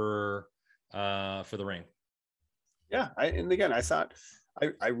here for the Reign. Yeah.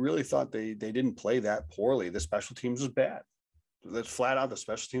 I really thought they didn't play that poorly. The special teams was bad. That's flat out. The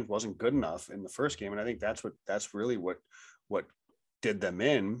special teams wasn't good enough in the first game. And I think that's really what did them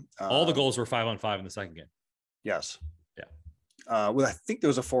in. All the goals were 5-on-5 in the second game. Yes. Yeah. Well, I think there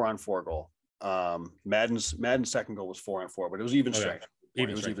was a 4-on-4 goal. Madden's second goal was 4-on-4, but it was even strength.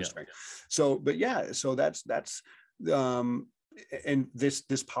 Even strength. So, but yeah, so that's and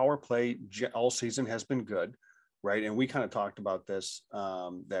this power play all season has been good. Right. And we kind of talked about this,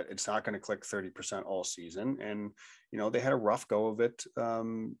 that it's not going to click 30% all season. And, they had a rough go of it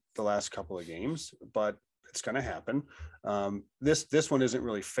the last couple of games, but it's going to happen. This one isn't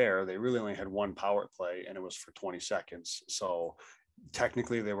really fair. They really only had 1 power play and it was for 20 seconds. So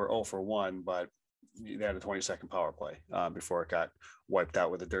technically they were 0 for 1, but they had a 20-second power play before it got wiped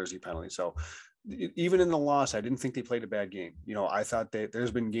out with a Dursey penalty. So even in the loss, I didn't think they played a bad game. I thought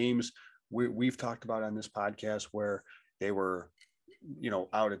there's been games we've talked about on this podcast where they were,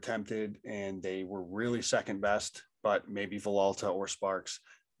 out attempted and they were really second best, but maybe Villalta or Sparks,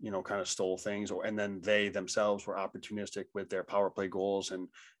 kind of stole things, and then they themselves were opportunistic with their power play goals and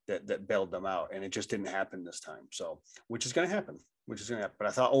that bailed them out. And it just didn't happen this time. So, which is going to happen. But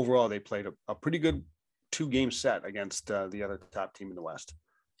I thought overall they played a pretty good 2-game set against the other top team in the West.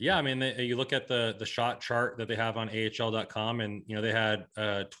 Yeah, I mean, you look at the shot chart that they have on AHL.com, and they had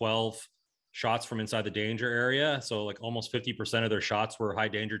 12 shots from inside the danger area. So like almost 50% of their shots were high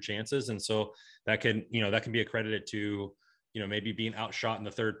danger chances. And so that can be accredited to, maybe being outshot in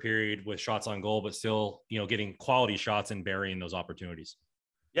the third period with shots on goal, but still, getting quality shots and burying those opportunities.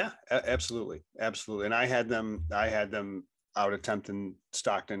 Yeah, absolutely. Absolutely. And I had them out attempting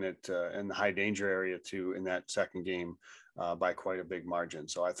Stockton in the high danger area too, in that second game by quite a big margin.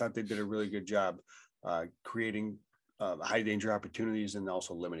 So I thought they did a really good job creating high danger opportunities and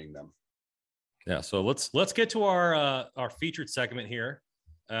also limiting them. Yeah, so let's get to our featured segment here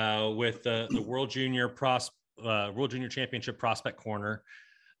with the World Junior Championship Prospect Corner.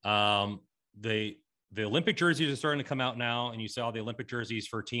 The Olympic jerseys are starting to come out now, and you saw the Olympic jerseys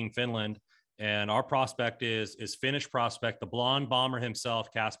for Team Finland. And our prospect is Finnish prospect, the blonde bomber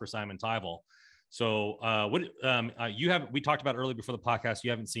himself, Kasper Simon Taival. So we talked about earlier before the podcast,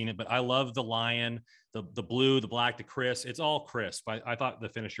 you haven't seen it, but I love the lion, the blue, the black, the crisp. It's all crisp. I thought the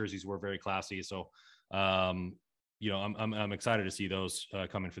Finnish jerseys were very classy. So, I'm excited to see those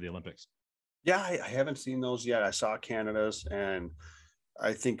coming for the Olympics. Yeah, I haven't seen those yet. I saw Canada's, and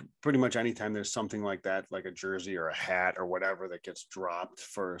I think pretty much anytime there's something like that, like a jersey or a hat or whatever that gets dropped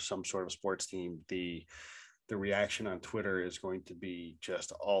for some sort of sports team, the reaction on Twitter is going to be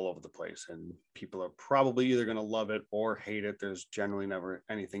just all over the place, and people are probably either going to love it or hate it. There's generally never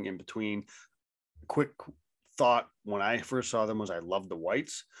anything in between. Quick thought when I first saw them was I loved the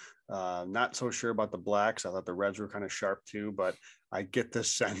whites. Not so sure about the blacks. I thought the reds were kind of sharp too, but I get this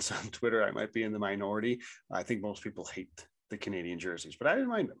sense on Twitter I might be in the minority. I think most people hate the Canadian jerseys, but I didn't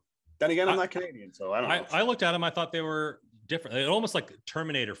mind them. Then again, I'm not Canadian, so I don't know. I looked at them. I thought they were different. It almost like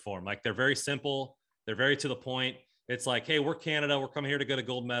Terminator form. Like they're very simple. They're very to the point. It's like, hey, we're Canada. We're coming here to get a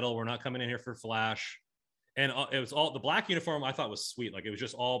gold medal. We're not coming in here for flash. And it was all the black uniform. I thought was sweet. Like it was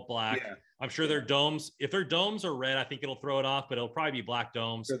just all black. Yeah. I'm sure their domes, if their domes are red, I think it'll throw it off, but it'll probably be black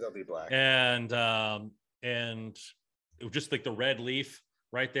domes. Sure, they'll be black. And it was just like the red leaf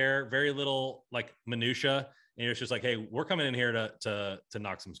right there. Very little like minutia. And it's just like, hey, we're coming in here to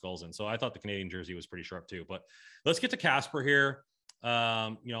knock some skulls in. So I thought the Canadian jersey was pretty sharp too. But let's get to Casper here.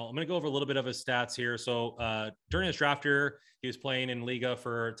 I'm going to go over a little bit of his stats here. So during his draft year, he was playing in Liga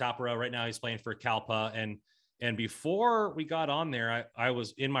for Tappara. Right now he's playing for Kalpa. And before we got on there, I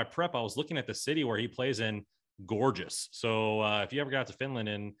was in my prep, I was looking at the city where he plays in. Gorgeous. So if you ever got to Finland,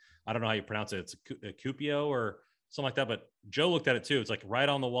 and I don't know how you pronounce it, it's Kuopio or something like that, but Joe looked at it too. It's like right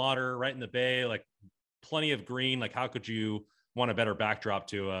on the water, right in the bay, like plenty of green. Like how could you want a better backdrop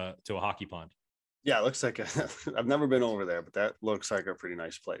to a hockey pond? Yeah, it looks like I've never been over there, but that looks like a pretty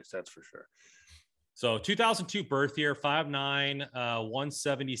nice place. That's for sure. So 2002 birth year, 5'9",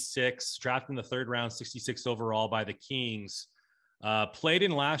 176, drafted in the third round, 66 overall by the Kings. Played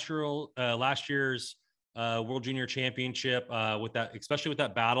in last year's World Junior Championship with that, especially with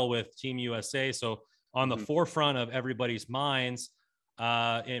that battle with Team USA. So on the forefront of everybody's minds.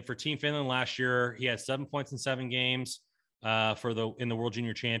 And for Team Finland last year, he had 7 points in 7 games in the World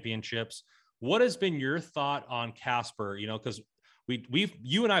Junior Championships. What has been your thought on Casper? Because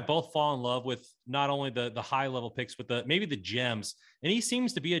you and I both fall in love with not only the high level picks, but maybe the gems, and he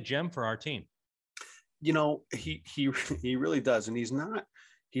seems to be a gem for our team. He really does, and he's not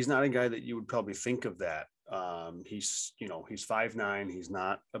a guy that you would probably think of that. He's 5'9", he's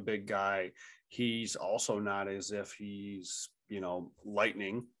not a big guy. He's also not as if he's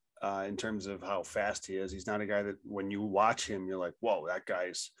lightning in terms of how fast he is. He's not a guy that when you watch him, you're like, whoa, that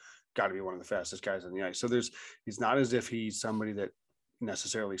guy's got to be one of the fastest guys on the ice. So he's not as if he's somebody that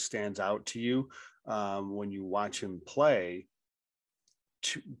necessarily stands out to you when you watch him play.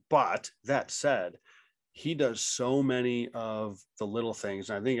 But that said, he does so many of the little things.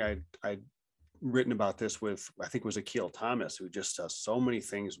 And I think I'd written about this with, I think it was Akil Thomas, who just does so many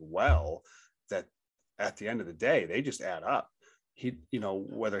things well that at the end of the day, they just add up. He,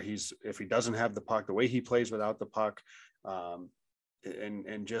 if he doesn't have the puck, the way he plays without the puck,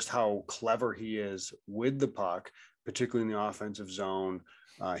 and just how clever he is with the puck, particularly in the offensive zone.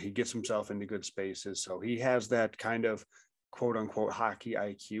 He gets himself into good spaces. So he has that kind of quote unquote hockey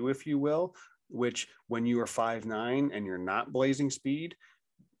IQ, if you will, which when you are 5'9" and you're not blazing speed,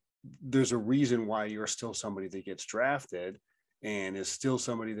 there's a reason why you're still somebody that gets drafted and is still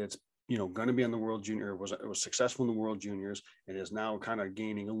somebody that's, going to be on the World Junior, was successful in the World Juniors, and is now kind of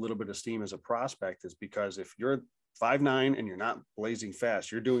gaining a little bit of steam as a prospect, is because if you're 5'9" and you're not blazing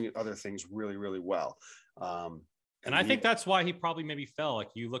fast, you're doing other things really, really well. And I think that's why he probably maybe fell.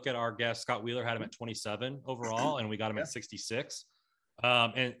 Like you look at our guest, Scott Wheeler had him at 27 overall, and we got him at 66.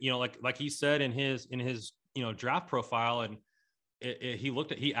 And like he said in his draft profile, and he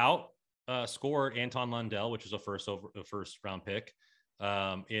scored Anton Lundell, which is a first round pick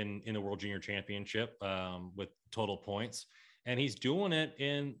in the World Junior Championship with total points. And he's doing it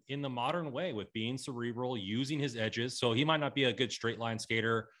in the modern way with being cerebral, using his edges. So he might not be a good straight line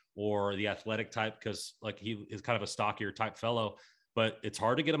skater or the athletic type, because like he is kind of a stockier type fellow, but it's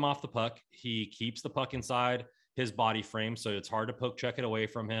hard to get him off the puck. He keeps the puck inside his body frame, so it's hard to poke check it away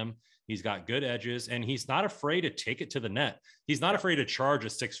from him. He's got good edges, and he's not afraid to take it to the net. He's not afraid to charge a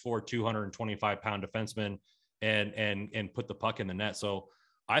 6'4", 225-pound defenseman and put the puck in the net. So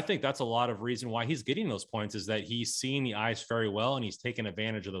I think that's a lot of reason why he's getting those points, is that he's seeing the ice very well and he's taking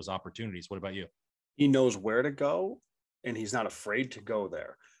advantage of those opportunities. What about you? He knows where to go, and he's not afraid to go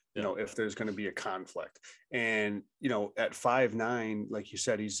there. If there's going to be a conflict. And, at 5'9", like you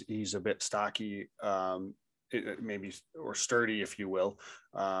said, he's a bit stocky, maybe, or sturdy, if you will.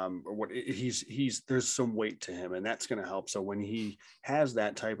 Or what there's some weight to him, and that's going to help. So when he has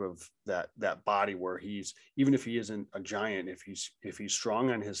that type of that body where he's, even if he isn't a giant, if he's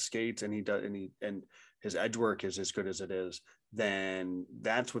strong on his skates and and his edge work is as good as it is, then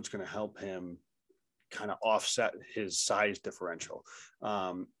that's what's going to help him kind of offset his size differential.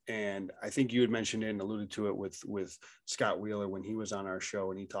 And I think you had mentioned it and alluded to it with Scott Wheeler when he was on our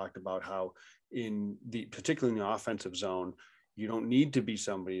show, and he talked about how particularly in the offensive zone, you don't need to be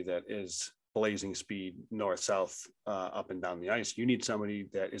somebody that is blazing speed north, south, up and down the ice. You need somebody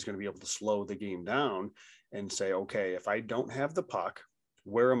that is going to be able to slow the game down and say, okay, if I don't have the puck,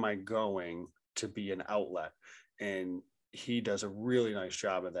 where am I going to be an outlet? And he does a really nice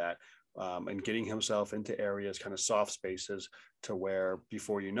job of that. And getting himself into areas, kind of soft spaces, to where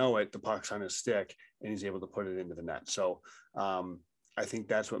before you know it, the puck's on his stick and he's able to put it into the net. So I think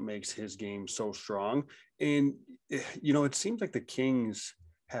that's what makes his game so strong. And, it seems like the Kings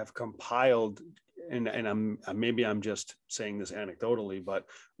have compiled, and I'm just saying this anecdotally, but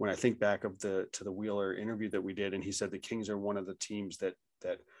when I think back to the Wheeler interview that we did, and he said the Kings are one of the teams that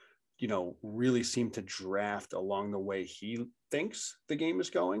really seem to draft along the way he thinks the game is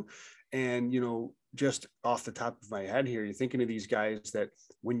going. And, just off the top of my head here, you're thinking of these guys that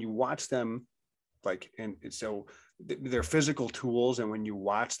when you watch them, and so they're physical tools. And when you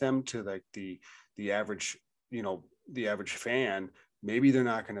watch them to like the average, the average fan, maybe they're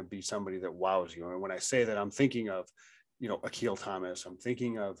not going to be somebody that wows you. And when I say that, I'm thinking of, Akil Thomas, I'm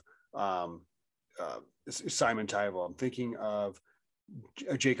thinking of Simon Tyval, I'm thinking of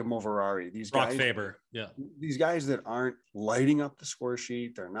Jacob Moverari, these Brock guys, Faber. Yeah. These guys that aren't lighting up the score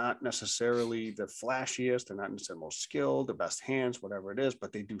sheet. They're not necessarily the flashiest. They're not necessarily the most skilled, the best hands, whatever it is,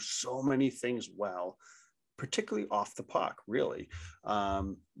 but they do so many things well, particularly off the puck, really,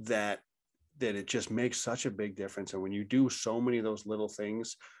 that it just makes such a big difference. And when you do so many of those little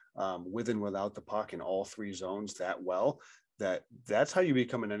things with and without the puck in all three zones that well, that's how you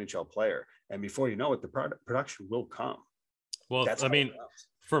become an NHL player. And before you know it, the production will come. Well,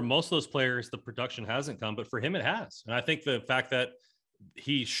 for most of those players, the production hasn't come, but for him, it has. And I think the fact that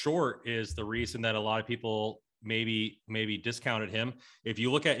he's short is the reason that a lot of people maybe discounted him. If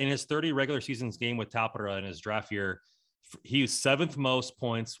you look at in his 30 regular seasons game with Tappara in his draft year, he was 7th most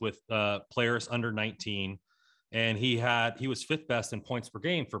points with players under 19. And he was 5th best in points per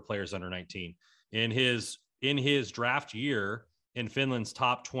game for players under 19. In his draft year in Finland's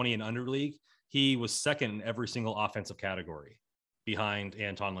top 20 and under league, he was 2nd in every single offensive category behind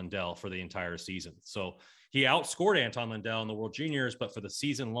Anton Lundell for the entire season. So he outscored Anton Lundell in the World Juniors, but for the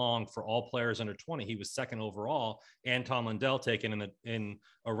season long, for all players under 20, he was 2nd overall. Anton Lundell taken in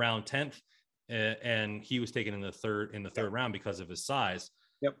around 10th, and he was taken in the third round because of his size.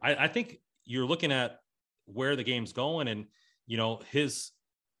 Yep. I think you're looking at where the game's going, and he's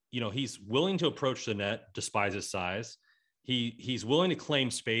willing to approach the net despite his size. He's willing to claim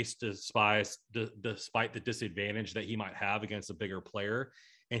space despite the disadvantage that he might have against a bigger player.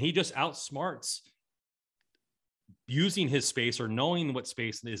 And he just outsmarts using his space or knowing what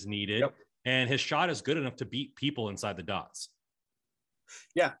space is needed. Yep. And his shot is good enough to beat people inside the dots.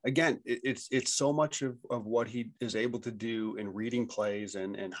 Yeah. Again, it's so much of what he is able to do in reading plays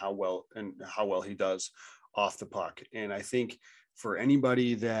and how well he does off the puck. And I think for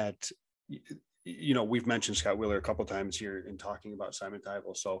anybody that, we've mentioned Scott Wheeler a couple of times here in talking about Simon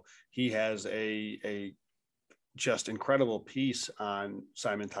Tyval. So he has a just incredible piece on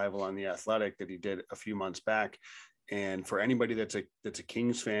Simon Tyval on The Athletic that he did a few months back. And for anybody that's a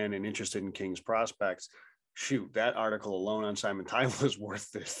Kings fan and interested in Kings prospects, shoot, that article alone on Simon Tyval is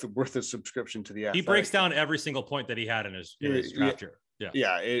worth a subscription to The Athletic. He breaks down every single point that he had in his draft year.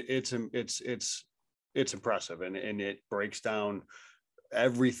 Yeah. It's impressive. And it breaks down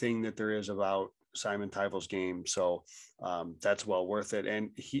everything that there is about Simon Tyval's game. So that's well worth it. And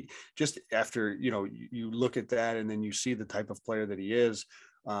he just, after, you look at that and then you see the type of player that he is,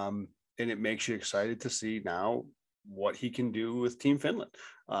 and it makes you excited to see now what he can do with Team Finland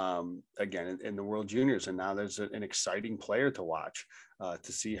again in the World Juniors. And now there's an exciting player to watch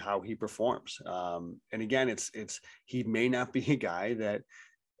to see how he performs. And again, he may not be a guy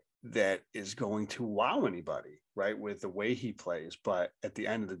that is going to wow anybody, right, with the way he plays. But at the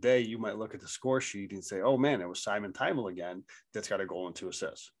end of the day, you might look at the score sheet and say, oh man, it was Simon Tyval again that's got a goal and 2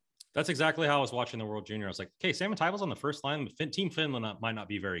 assists. That's exactly how I was watching the World Junior. I was like, okay, Simon Tyval's on the first line. Team Finland might not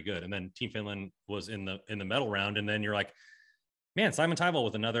be very good. And then Team Finland was in the medal round. And then you're like, man, Simon Tyval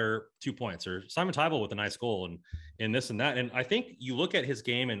with another 2 points, or Simon Tyval with a nice goal and this and that. And I think you look at his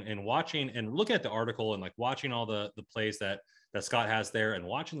game and watching and looking at the article and like watching all the plays that Scott has there and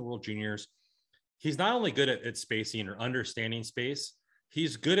watching the World Juniors, he's not only good at spacing or understanding space,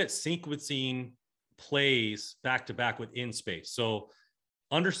 he's good at sequencing plays back to back within space. So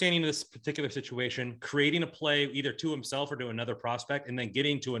understanding this particular situation, creating a play either to himself or to another prospect, and then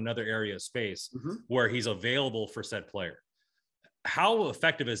getting to another area of space where he's available for said player. how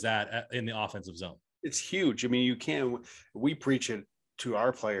effective is that in the offensive zone? It's huge. I mean, we preach it to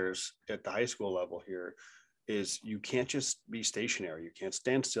our players at the high school level here, is you can't just be stationary. You can't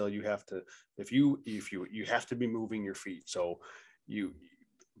stand still. You have to, you have to be moving your feet. So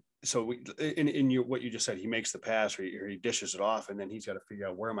what you just said, he makes the pass or he dishes it off, and then he's got to figure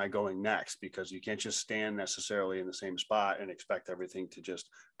out, where am I going next? Because you can't just stand necessarily in the same spot and expect everything to just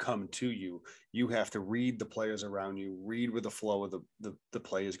come to you. You have to read the players around you, read where the flow of the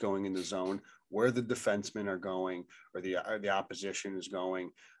play is going in the zone, where the defensemen are going, or the opposition is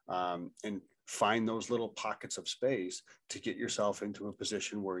going, and find those little pockets of space to get yourself into a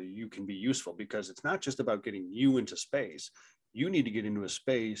position where you can be useful. Because it's not just about getting you into space. You need to get into a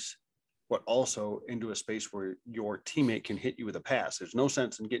space, but also into a space where your teammate can hit you with a pass. There's no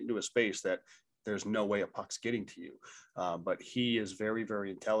sense in getting into a space that there's no way a puck's getting to you. But he is very,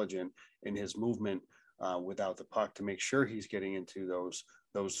 very intelligent in his movement without the puck to make sure he's getting into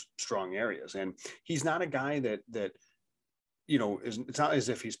those strong areas. And he's not a guy that it's not as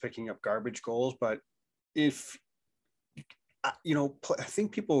if he's picking up garbage goals, but if I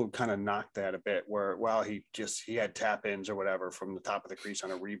think people kind of knock that a bit, where, well, he had tap ins or whatever from the top of the crease on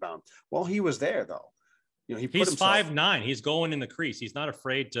a rebound. Well, he was there though. He's 5'9". He's going in the crease. He's not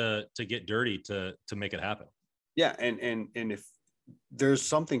afraid to get dirty to make it happen. Yeah. And if there's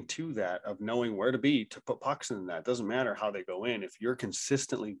something to that, of knowing where to be to put pucks in that, it doesn't matter how they go in. If you're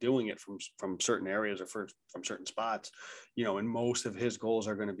consistently doing it from certain areas or from certain spots, and most of his goals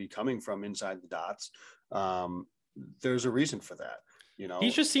are going to be coming from inside the dots. There's a reason for that. He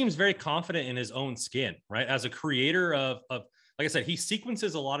just seems very confident in his own skin, right? As a creator of like I said, he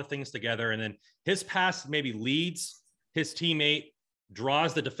sequences a lot of things together, and then his pass maybe leads his teammate,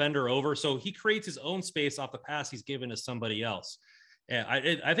 draws the defender over. So he creates his own space off the pass he's given to somebody else. And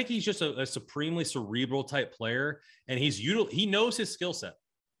I think he's just a supremely cerebral type player, and he knows his skill set.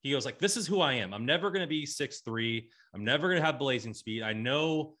 He goes like, this is who I am. I'm never going to be 6'3". I'm never going to have blazing speed. I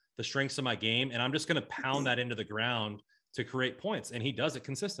know the strengths of my game, and I'm just going to pound that into the ground to create points. And he does it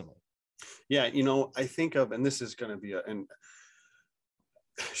consistently. Yeah. I think of, and this is going to be and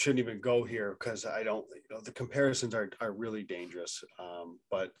shouldn't even go here because I don't, the comparisons are really dangerous.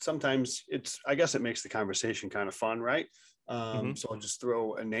 But sometimes I guess it makes the conversation kind of fun. Right. So I'll just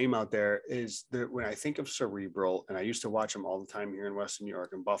throw a name out there, is that when I think of cerebral, and I used to watch him all the time here in Western New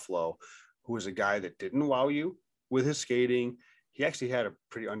York and Buffalo, who was a guy that didn't wow you with his skating. He actually had a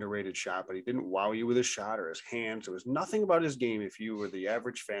pretty underrated shot, but he didn't wow you with his shot or his hands. There was nothing about his game. If you were the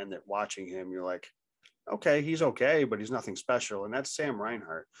average fan that watching him, you're like, okay, he's okay, but he's nothing special. And that's Sam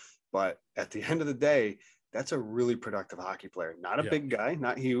Reinhart. But at the end of the day, that's a really productive hockey player. Not a big guy,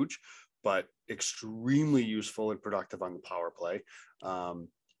 not huge, but extremely useful and productive on the power play.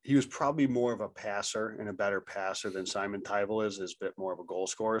 He was probably more of a passer and a better passer than Simon Tyvel is a bit more of a goal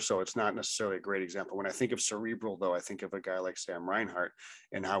scorer. So it's not necessarily a great example. When I think of cerebral, though, I think of a guy like Sam Reinhart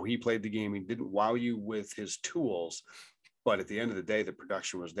and how he played the game. He didn't wow you with his tools, but at the end of the day, the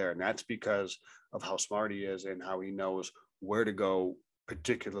production was there. And that's because of how smart he is and how he knows where to go,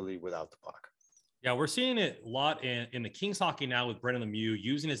 particularly without the puck. Yeah, we're seeing it a lot in the Kings hockey now with Brendan Lemieux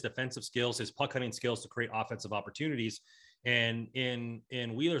using his defensive skills, his puck hunting skills to create offensive opportunities. And in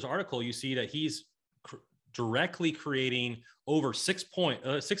Wheeler's article, you see that he's directly creating over 6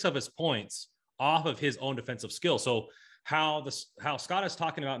 of his points off of his own defensive skill. So how Scott is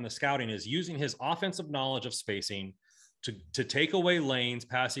talking about in the scouting is using his offensive knowledge of spacing to take away lanes,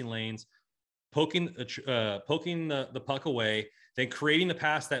 passing lanes, poking the puck away, then creating the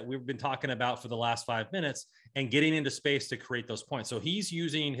pass that we've been talking about for the last 5 minutes and getting into space to create those points. So he's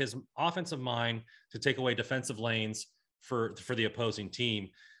using his offensive mind to take away defensive lanes for the opposing team.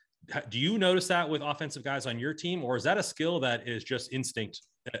 Do you notice that with offensive guys on your team, or is that a skill that is just instinct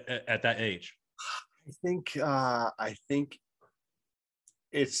at that age? I think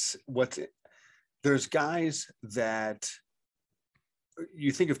it's there's guys that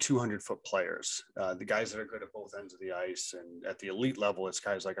you think of 200-foot players, the guys that are good at both ends of the ice, and at the elite level, it's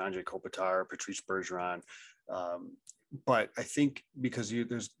guys like Andre Kopitar, Patrice Bergeron. But I think because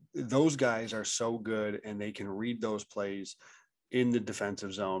those guys are so good and they can read those plays in the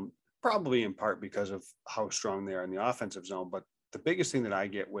defensive zone, probably in part because of how strong they are in the offensive zone. But the biggest thing that I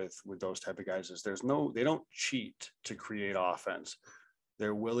get with those type of guys is they don't cheat to create offense.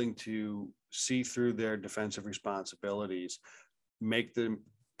 They're willing to see through their defensive responsibilities, make the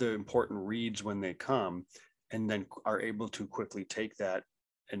important reads when they come, and then are able to quickly take that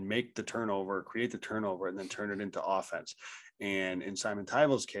and make the turnover, create the turnover, and then turn it into offense. And in Simon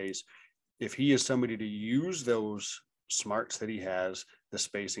Tyvel's case, if he is somebody to use those smarts that he has the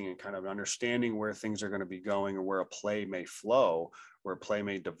spacing and kind of understanding where things are going to be going or where a play may flow, where a play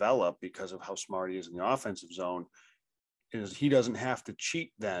may develop because of how smart he is in the offensive zone, is he doesn't have to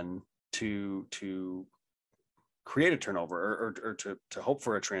cheat then to create a turnover or to hope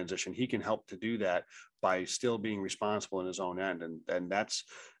for a transition. He can help to do that by still being responsible in his own end. And that's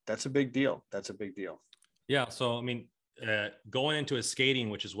a big deal. That's a big deal. Yeah. So, I mean, going into his skating,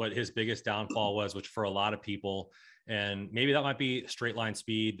 which is what his biggest downfall was, which for a lot of people, and maybe that might be straight line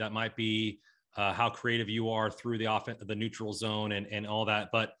speed. That might be how creative you are through the neutral zone and all that.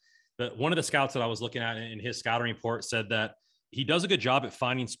 But one of the scouts that I was looking at in his scouting report said that he does a good job at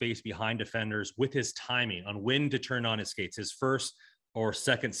finding space behind defenders with his timing on when to turn on his skates, his first or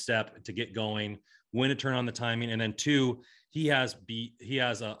second step to get going, when to turn on the timing. And then 2, he has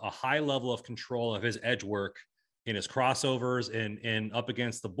a high level of control of his edge work in his crossovers and up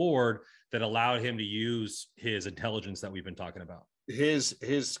against the board that allowed him to use his intelligence that we've been talking about. His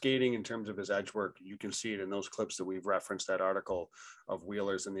skating in terms of his edge work, you can see it in those clips that we've referenced, that article of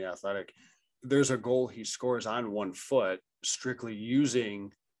Wheelers in The Athletic. There's a goal he scores on one foot, strictly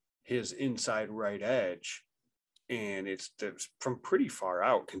using his inside right edge. And it's from pretty far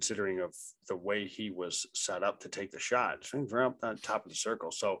out, considering of the way he was set up to take the shot. It's right up on top of the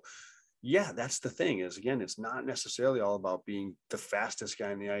circle. So yeah, that's the thing is, again, it's not necessarily all about being the fastest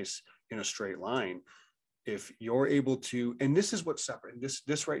guy on the ice in a straight line. If you're able to, and this is what separates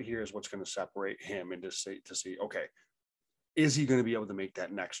this right here is what's going to separate him and to see, okay, is he going to be able to make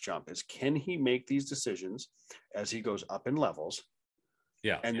that next jump? Can he make these decisions as he goes up in levels?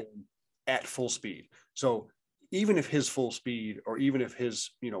 Yeah. And then at full speed. So even if his full speed, or even if his,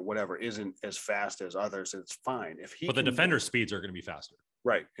 whatever isn't as fast as others, it's fine. But the defender's speeds are going to be faster.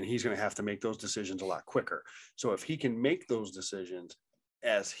 Right. And he's going to have to make those decisions a lot quicker. So if he can make those decisions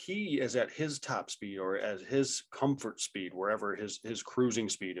as he is at his top speed, or as his comfort speed, wherever his cruising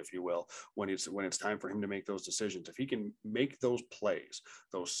speed, if you will, when it's time for him to make those decisions, if he can make those plays,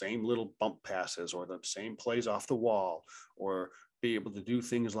 those same little bump passes, or the same plays off the wall, or be able to do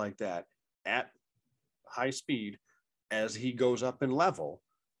things like that at high speed as he goes up in level,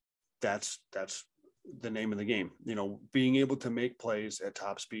 that's the name of the game. Being able to make plays at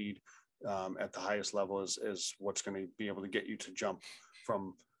top speed at the highest level is what's going to be able to get you to jump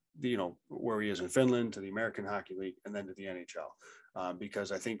from where he is in Finland to the American Hockey League and then to the NHL.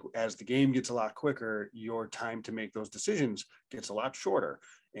 Because I think as the game gets a lot quicker, your time to make those decisions gets a lot shorter.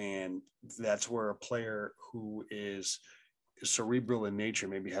 And that's where a player who is cerebral in nature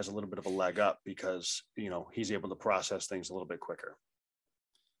maybe has a little bit of a leg up, because, he's able to process things a little bit quicker.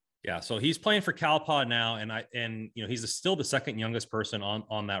 Yeah. So he's playing for Cal Pod now. And he's still the second youngest person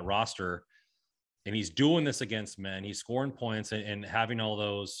on that roster. And he's doing this against men. He's scoring points and having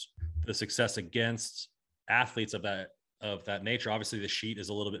all the success against athletes of that nature. Obviously the sheet is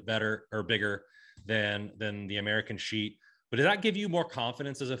a little bit better or bigger than the American sheet, but does that give you more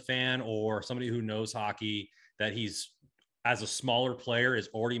confidence as a fan or somebody who knows hockey that he's, as a smaller player, is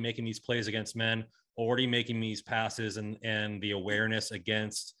already making these plays against men, already making these passes and the awareness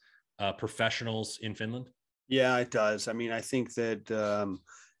against professionals in Finland? Yeah, it does. I mean, I think that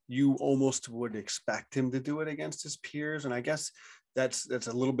you almost would expect him to do it against his peers. And I guess that's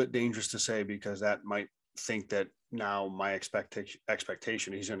a little bit dangerous to say, because that might think that now my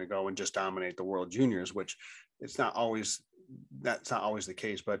expectation he's going to go and just dominate the World Juniors, which that's not always the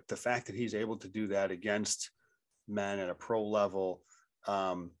case. But the fact that he's able to do that against men at a pro level,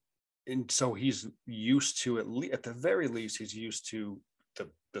 and so he's used to, at the very least, he's used to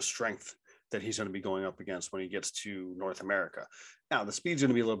the strength that he's going to be going up against when he gets to North America. Now the speed's going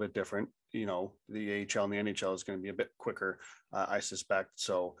to be a little bit different. The AHL and the NHL is going to be a bit quicker, I suspect.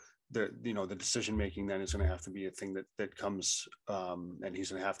 So the decision making then is going to have to be a thing that comes, and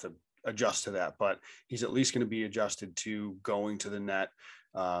he's going to have to adjust to that. But he's at least going to be adjusted to going to the net,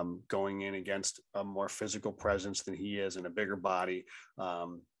 going in against a more physical presence than he is, and a bigger body,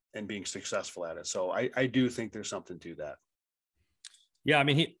 and being successful at it. So I do think there's something to that. Yeah, I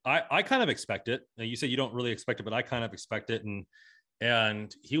mean, I kind of expect it. You said you don't really expect it, but I kind of expect it.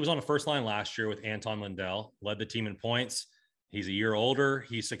 And he was on the first line last year with Anton Lundell, led the team in points. He's a year older.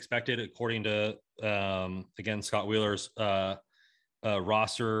 He's expected, according to, again, Scott Wheeler's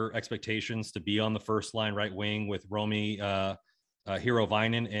roster expectations, to be on the first line right wing with Romi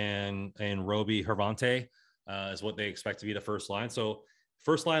Hirvoinen and Roby Hervante is what they expect to be the first line. So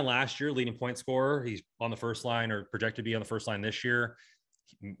first line last year, leading point scorer. He's on the first line, or projected to be on the first line this year.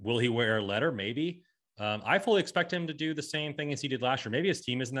 Will he wear a letter? Maybe. I fully expect him to do the same thing as he did last year. Maybe his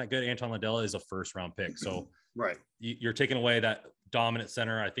team isn't that good. Anton Lundell is a first round pick. So right, you're taking away that dominant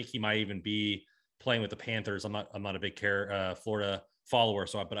center. I think he might even be playing with the Panthers. I'm not a big Florida follower.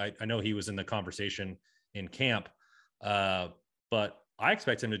 So, but I know he was in the conversation in camp. But I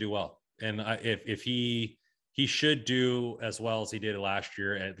expect him to do well. And if he should do as well as he did last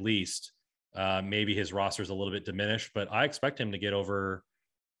year, at least. Maybe his roster is a little bit diminished, but I expect him to get over,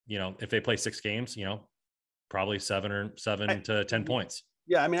 if they play 6 games, probably 7 to 10 points.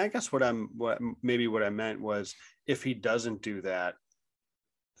 Yeah. I mean, I guess what I meant was if he doesn't do that,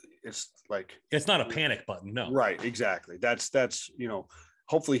 it's like, it's not a panic button. No. Right. Exactly. That's,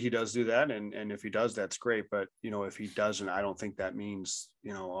 hopefully he does do that. And if he does, that's great. But, if he doesn't, I don't think that means,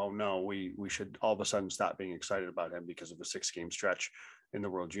 oh no, we should all of a sudden stop being excited about him because of a 6-game stretch in the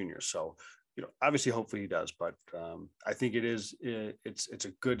World Juniors. So, obviously, hopefully he does, but I think it's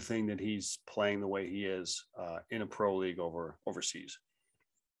a good thing that he's playing the way he is in a pro league overseas.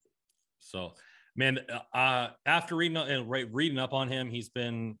 So, man, after reading up on him, he's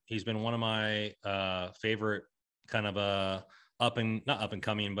been one of my favorite kind of not up and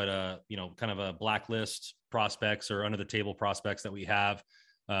coming, but kind of a blacklist prospects or under the table prospects that we have.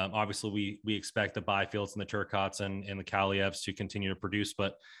 Obviously, we expect the Byfields and the Turcottes and the Kalievs to continue to produce,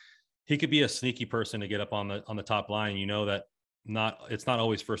 but he could be a sneaky person to get up on the top line. That it's not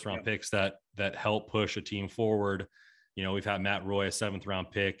always first round picks that help push a team forward. We've had Matt Roy, a 7th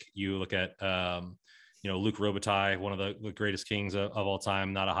round pick. You look at Luc Robitaille, one of the greatest Kings of all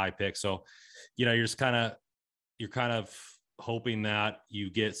time, not a high pick. So you're kind of hoping that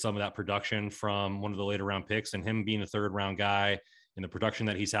you get some of that production from one of the later round picks, and him being a 3rd round guy and the production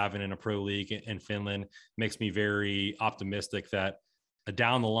that he's having in a pro league in Finland makes me very optimistic that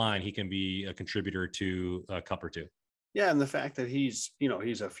down the line he can be a contributor to a cup or two. Yeah, and the fact that he's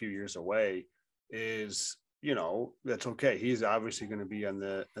a few years away is that's okay. He's obviously going to be in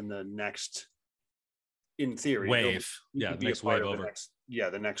the next, in theory, wave. Yeah, next wave over.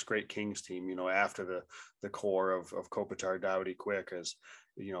 The next great Kings team. After the core of Kopitar, Doughty, Quick is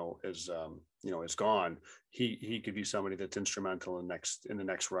gone. He could be somebody that's instrumental in the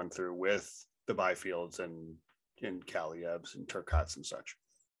next run through with the Byfields and Kalievs and Turcottes and such.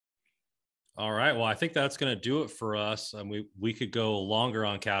 All right. Well, I think that's going to do it for us. We could go longer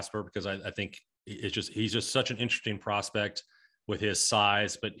on Kasper because I think he's just such an interesting prospect with his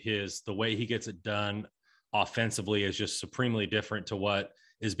size, but the way he gets it done offensively is just supremely different to what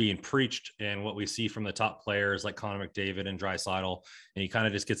is being preached and what we see from the top players like Connor McDavid and Draisaitl. And he kind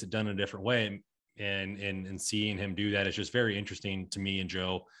of just gets it done in a different way. And seeing him do that is just very interesting to me and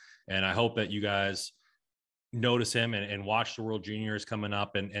Joe. And I hope that you guys notice him and watch the World Juniors coming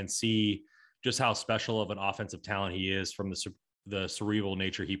up and see just how special of an offensive talent he is from the cerebral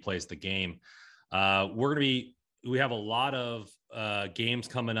nature he plays the game. We have a lot of games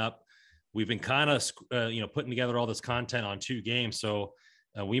coming up. We've been kind of, putting together all this content on 2 games. So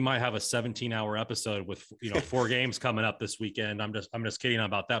we might have a 17-hour episode with, 4 games coming up this weekend. I'm just kidding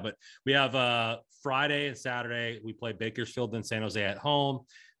about that. But we have Friday and Saturday, we play Bakersfield and San Jose at home.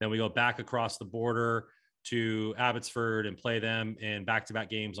 Then we go back across the border to Abbotsford and play them in back-to-back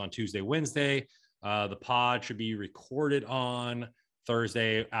games on Tuesday, Wednesday. The pod should be recorded on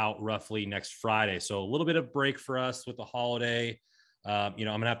Thursday, out roughly next Friday. So a little bit of break for us with the holiday. I'm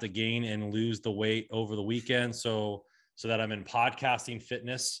going to have to gain and lose the weight over the weekend. So that I'm in podcasting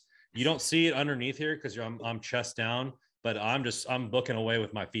fitness. You don't see it underneath here because I'm chest down, but I'm booking away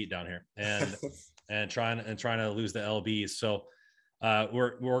with my feet down here and trying to lose the LBs. So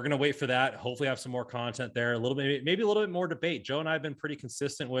we're going to wait for that. Hopefully have some more content there, maybe a little bit more debate. Joe and I have been pretty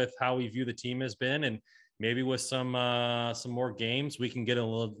consistent with how we view the team has been, and maybe with some more games, we can get a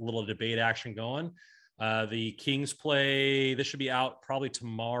little debate action going. The Kings play, this should be out probably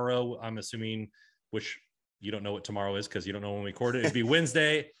tomorrow, I'm assuming, which you don't know what tomorrow is because you don't know when we record it. It'd be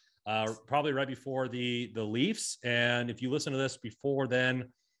Wednesday, probably right before the Leafs. And if you listen to this before then,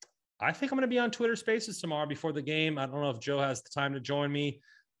 I think I'm going to be on Twitter Spaces tomorrow before the game. I don't know if Joe has the time to join me,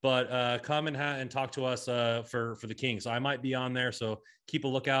 but come and talk to us for the Kings. I might be on there, so keep a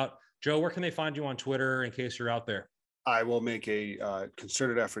lookout. Joe, where can they find you on Twitter in case you're out there? I will make a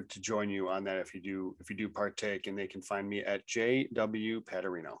concerted effort to join you on that if you do partake, and they can find me at JW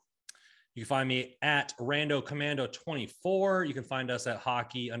Paterino. You can find me at Rando Commando 24. You can find us at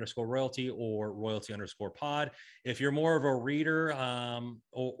hockey_royalty or royalty_pod. If you're more of a reader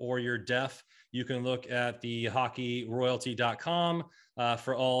or you're deaf, you can look at the hockeyroyalty.com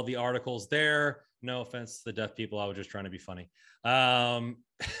for all the articles there. No offense to the deaf people. I was just trying to be funny. And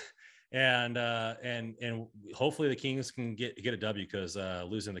hopefully the Kings can get a W because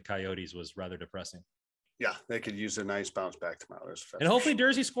losing the Coyotes was rather depressing. Yeah, they could use a nice bounce back tomorrow. And hopefully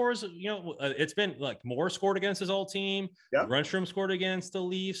Jersey scores, it's been like more scored against his old team. Yeah. Rundstrom scored against the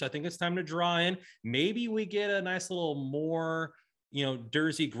Leafs. I think it's time to draw in. Maybe we get a nice little more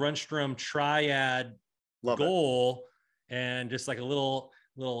Jersey Grundstrom triad goal, and just like a little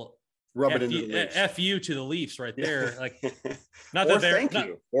rub it into the Leafs. FU to the Leafs right there. Like, not or that they're thank not,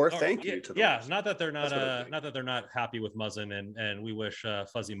 you or thank you to the Leafs. Not that they're not happy with Muzzin, and we wish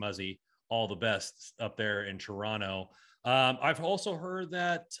Fuzzy Muzzy all the best up there in Toronto. I've also heard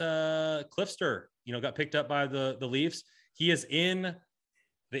that Cliffster, got picked up by the Leafs. He is in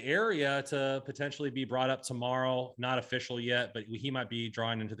the area to potentially be brought up tomorrow. Not official yet, but he might be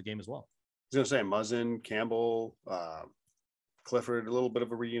drawing into the game as well. I was going to say Muzzin, Campbell, Clifford, a little bit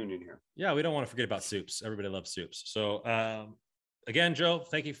of a reunion here. Yeah, we don't want to forget about Soups. Everybody loves Soups. So again, Joe,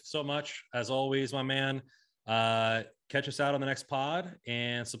 thank you so much. As always, my man. Catch us out on the next pod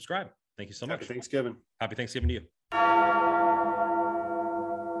and subscribe. Thank you so much. Happy Thanksgiving. Happy Thanksgiving to you.